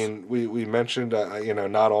 Yes. I mean, we mentioned,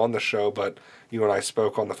 not on the show, but you and I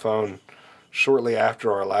spoke on the phone shortly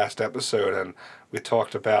after our last episode, and we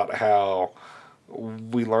talked about how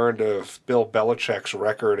we learned of Bill Belichick's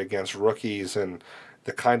record against rookies and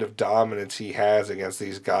the kind of dominance he has against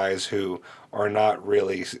these guys who are not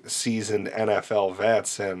really seasoned NFL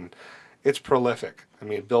vets, and it's prolific. I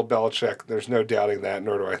mean, Bill Belichick, there's no doubting that,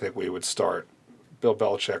 nor do I think we would start. Bill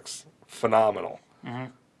Belichick's phenomenal.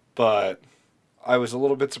 Mm-hmm. But I was a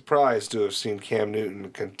little bit surprised to have seen Cam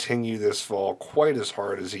Newton continue this fall quite as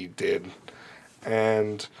hard as he did.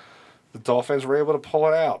 And the Dolphins were able to pull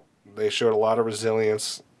it out. They showed a lot of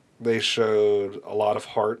resilience. They showed a lot of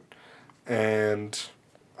heart. And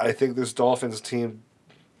I think this Dolphins team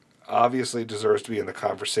obviously deserves to be in the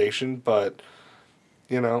conversation, but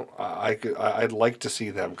I'd like to see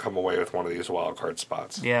them come away with one of these wild card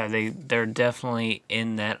spots. Yeah, they're definitely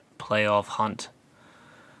in that playoff hunt.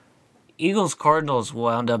 Eagles-Cardinals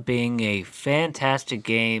wound up being a fantastic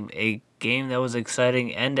game, a game that was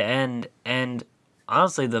exciting end to end, and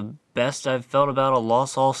honestly the best I've felt about a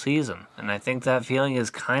loss all season. And I think that feeling is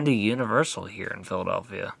kind of universal here in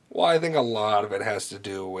Philadelphia. Well, I think a lot of it has to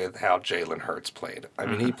do with how Jalen Hurts played. I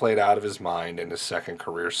mean, he played out of his mind in his second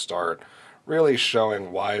career start, really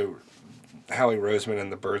showing why Howie Roseman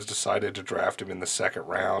and the Birds decided to draft him in the second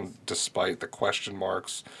round, despite the question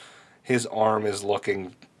marks. His arm is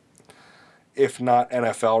looking, if not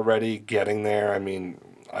NFL ready, getting there. I mean,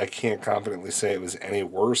 I can't confidently say it was any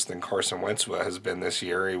worse than Carson Wentz has been this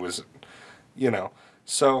year. He was,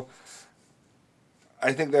 so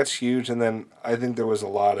I think that's huge, and then I think there was a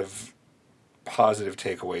lot of positive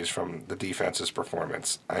takeaways from the defense's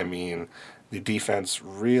performance. I mean, the defense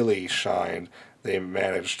really shined. They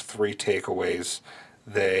managed 3 takeaways.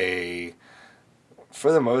 They,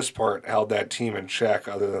 for the most part, held that team in check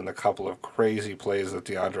other than the couple of crazy plays that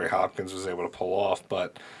DeAndre Hopkins was able to pull off,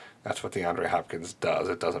 but that's what DeAndre Hopkins does.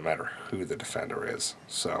 It doesn't matter who the defender is.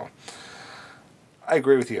 So I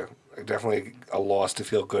agree with you. Definitely a loss to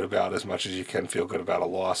feel good about as much as you can feel good about a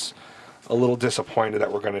loss. A little disappointed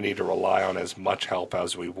that we're going to need to rely on as much help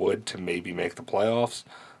as we would to maybe make the playoffs,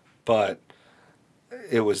 but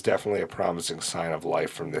it was definitely a promising sign of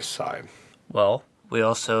life from this side. Well, we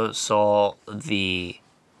also saw the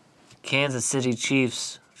Kansas City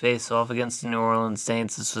Chiefs face off against the New Orleans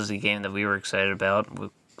Saints. This was a game that we were excited about,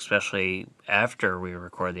 especially after we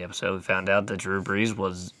recorded the episode. We found out that Drew Brees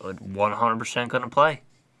was 100% going to play.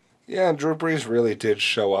 Yeah, and Drew Brees really did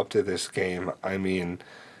show up to this game. I mean,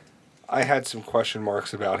 I had some question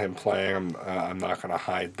marks about him playing. I'm not going to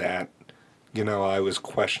hide that. You know, I was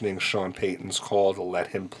questioning Sean Payton's call to let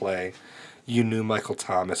him play. You knew Michael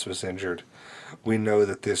Thomas was injured. We know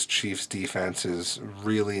that this Chiefs defense is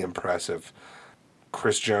really impressive.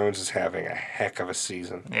 Chris Jones is having a heck of a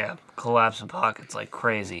season. Yeah, collapsing pockets like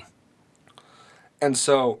crazy. And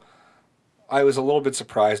so I was a little bit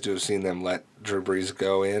surprised to have seen them let Drew Brees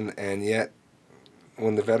go in, and yet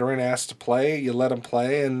when the veteran asked to play, you let him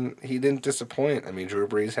play, and he didn't disappoint. I mean, Drew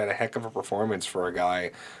Brees had a heck of a performance for a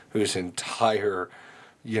guy whose entire,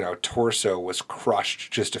 torso was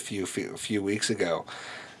crushed just a few weeks ago.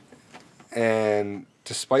 And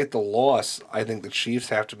despite the loss, I think the Chiefs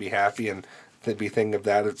have to be happy and to be thinking of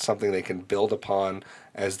that as something they can build upon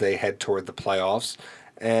as they head toward the playoffs.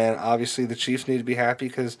 And obviously the Chiefs need to be happy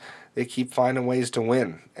because they keep finding ways to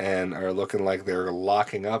win and are looking like they're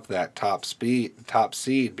locking up that top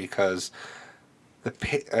seed because the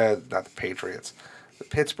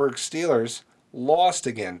Pittsburgh Steelers lost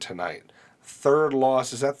again tonight. 3rd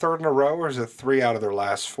loss. Is that 3rd in a row or is it 3 out of their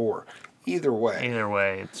last 4? Either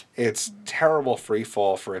way, it's terrible free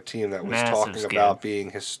fall for a team that was talking about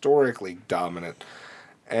being historically dominant.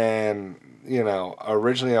 And,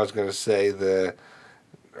 originally I was going to say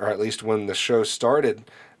or at least when the show started,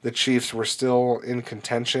 the Chiefs were still in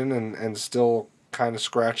contention and still kind of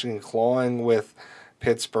scratching and clawing with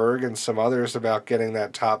Pittsburgh and some others about getting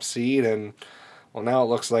that top seed. And, well, now it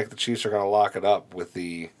looks like the Chiefs are going to lock it up with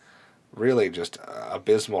the really just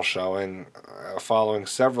abysmal showing, following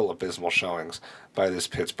several abysmal showings by this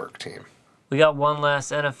Pittsburgh team. We got one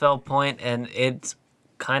last NFL point, and it's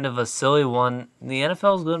kind of a silly one. The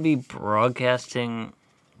NFL is going to be broadcasting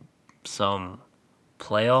some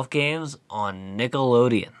playoff games on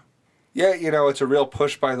Nickelodeon. Yeah, it's a real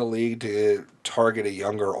push by the league to target a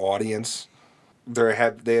younger audience. They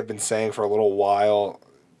have been saying for a little while,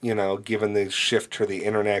 given the shift to the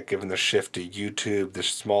internet, given the shift to YouTube, the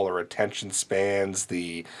smaller attention spans,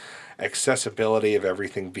 the accessibility of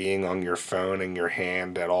everything being on your phone and your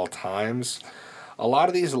hand at all times, a lot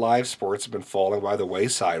of these live sports have been falling by the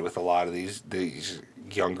wayside with a lot of these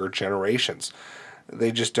younger generations.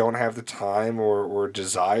 They just don't have the time or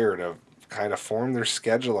desire to kind of form their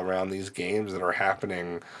schedule around these games that are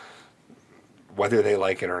happening whether they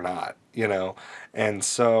like it or not, And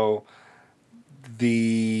so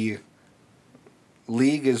the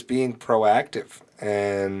league is being proactive,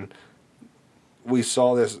 and we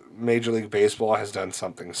saw this. Major League Baseball has done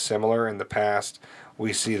something similar in the past.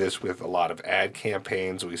 We see this with a lot of ad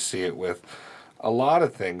campaigns. We see it with a lot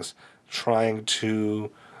of things trying to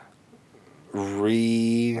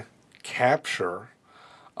recapture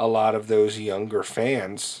a lot of those younger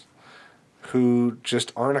fans who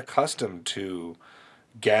just aren't accustomed to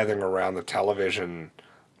gathering around the television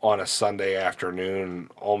on a Sunday afternoon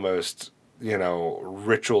almost,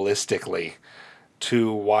 ritualistically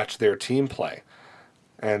to watch their team play.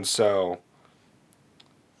 And so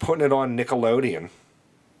putting it on Nickelodeon,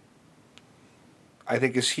 I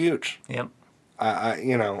think is huge. Yep.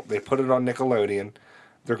 They put it on Nickelodeon.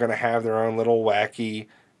 They're going to have their own little wacky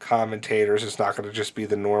commentators. It's not going to just be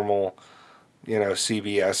the normal,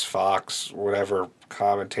 CBS, Fox, whatever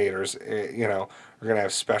commentators. They're going to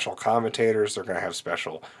have special commentators. They're going to have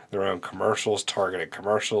their own commercials, targeted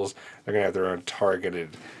commercials. They're going to have their own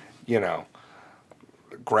targeted,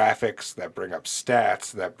 graphics that bring up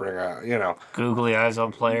stats, that bring up, googly eyes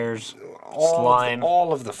on players, slime.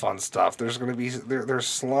 All of the fun stuff. There's going to be, there's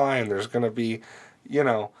slime. There's going to be,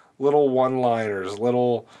 little one-liners,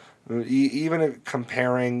 even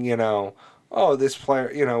comparing, this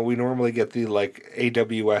player, we normally get the,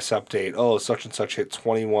 AWS update. Oh, such and such hit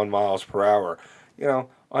 21 miles per hour.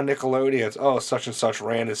 on Nickelodeon, it's, oh, such and such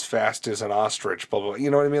ran as fast as an ostrich, blah, blah. You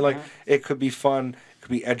know what I mean? Like, it could be fun, it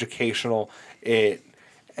could be educational, and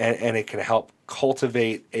it can help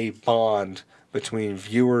cultivate a bond between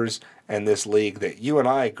viewers and this league that you and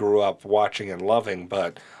I grew up watching and loving,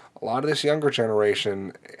 but a lot of this younger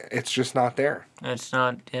generation, it's just not there. It's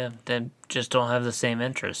not, yeah, they just don't have the same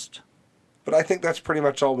interest. But I think that's pretty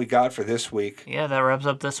much all we got for this week. Yeah, that wraps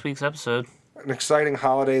up this week's episode. An exciting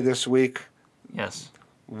holiday this week. Yes.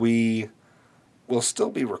 We will still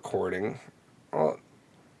be recording. Well,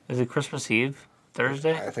 is it Christmas Eve?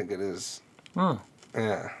 Thursday? I think it is. Hmm.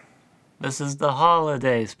 Yeah. This is the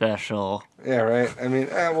holiday special. Yeah, right? I mean,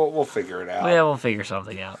 we'll figure it out. Yeah, we'll figure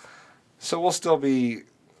something out. So we'll still be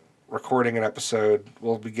recording an episode.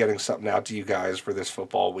 We'll be getting something out to you guys for this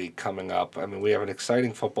football week coming up. I mean, we have an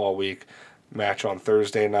exciting football week. Match on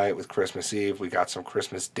Thursday night with Christmas Eve. We got some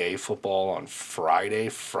Christmas Day football on Friday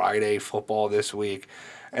football this week.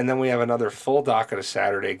 And then we have another full docket of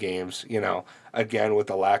Saturday games, again with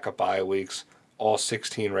the lack of bye weeks, all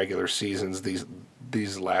 16 regular seasons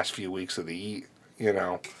these last few weeks of the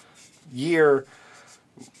year.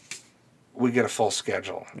 We get a full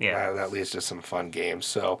schedule. Yeah. That leads to some fun games.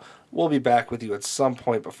 So we'll be back with you at some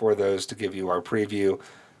point before those to give you our preview.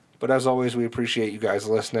 But as always, we appreciate you guys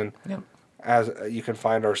listening. Yep. As you can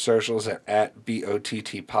find our socials at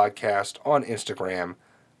BOTT Podcast on Instagram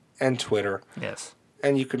and Twitter. Yes.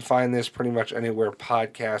 And you can find this pretty much anywhere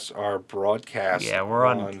podcasts are broadcast. Yeah, we're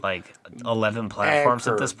on like 11 platforms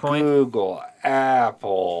Anchor, at this point. Google,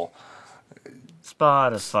 Apple,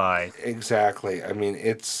 Spotify. Exactly. I mean,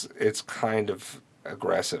 it's kind of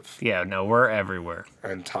aggressive. Yeah, no, we're everywhere.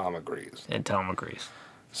 And Tom agrees.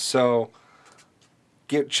 So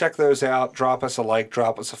check those out. Drop us a like,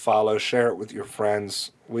 drop us a follow, share it with your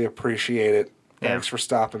friends. We appreciate it. Thanks for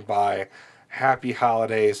stopping by. Happy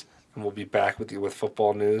holidays, and we'll be back with you with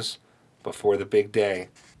football news before the big day.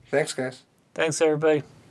 Thanks, guys. Thanks, everybody.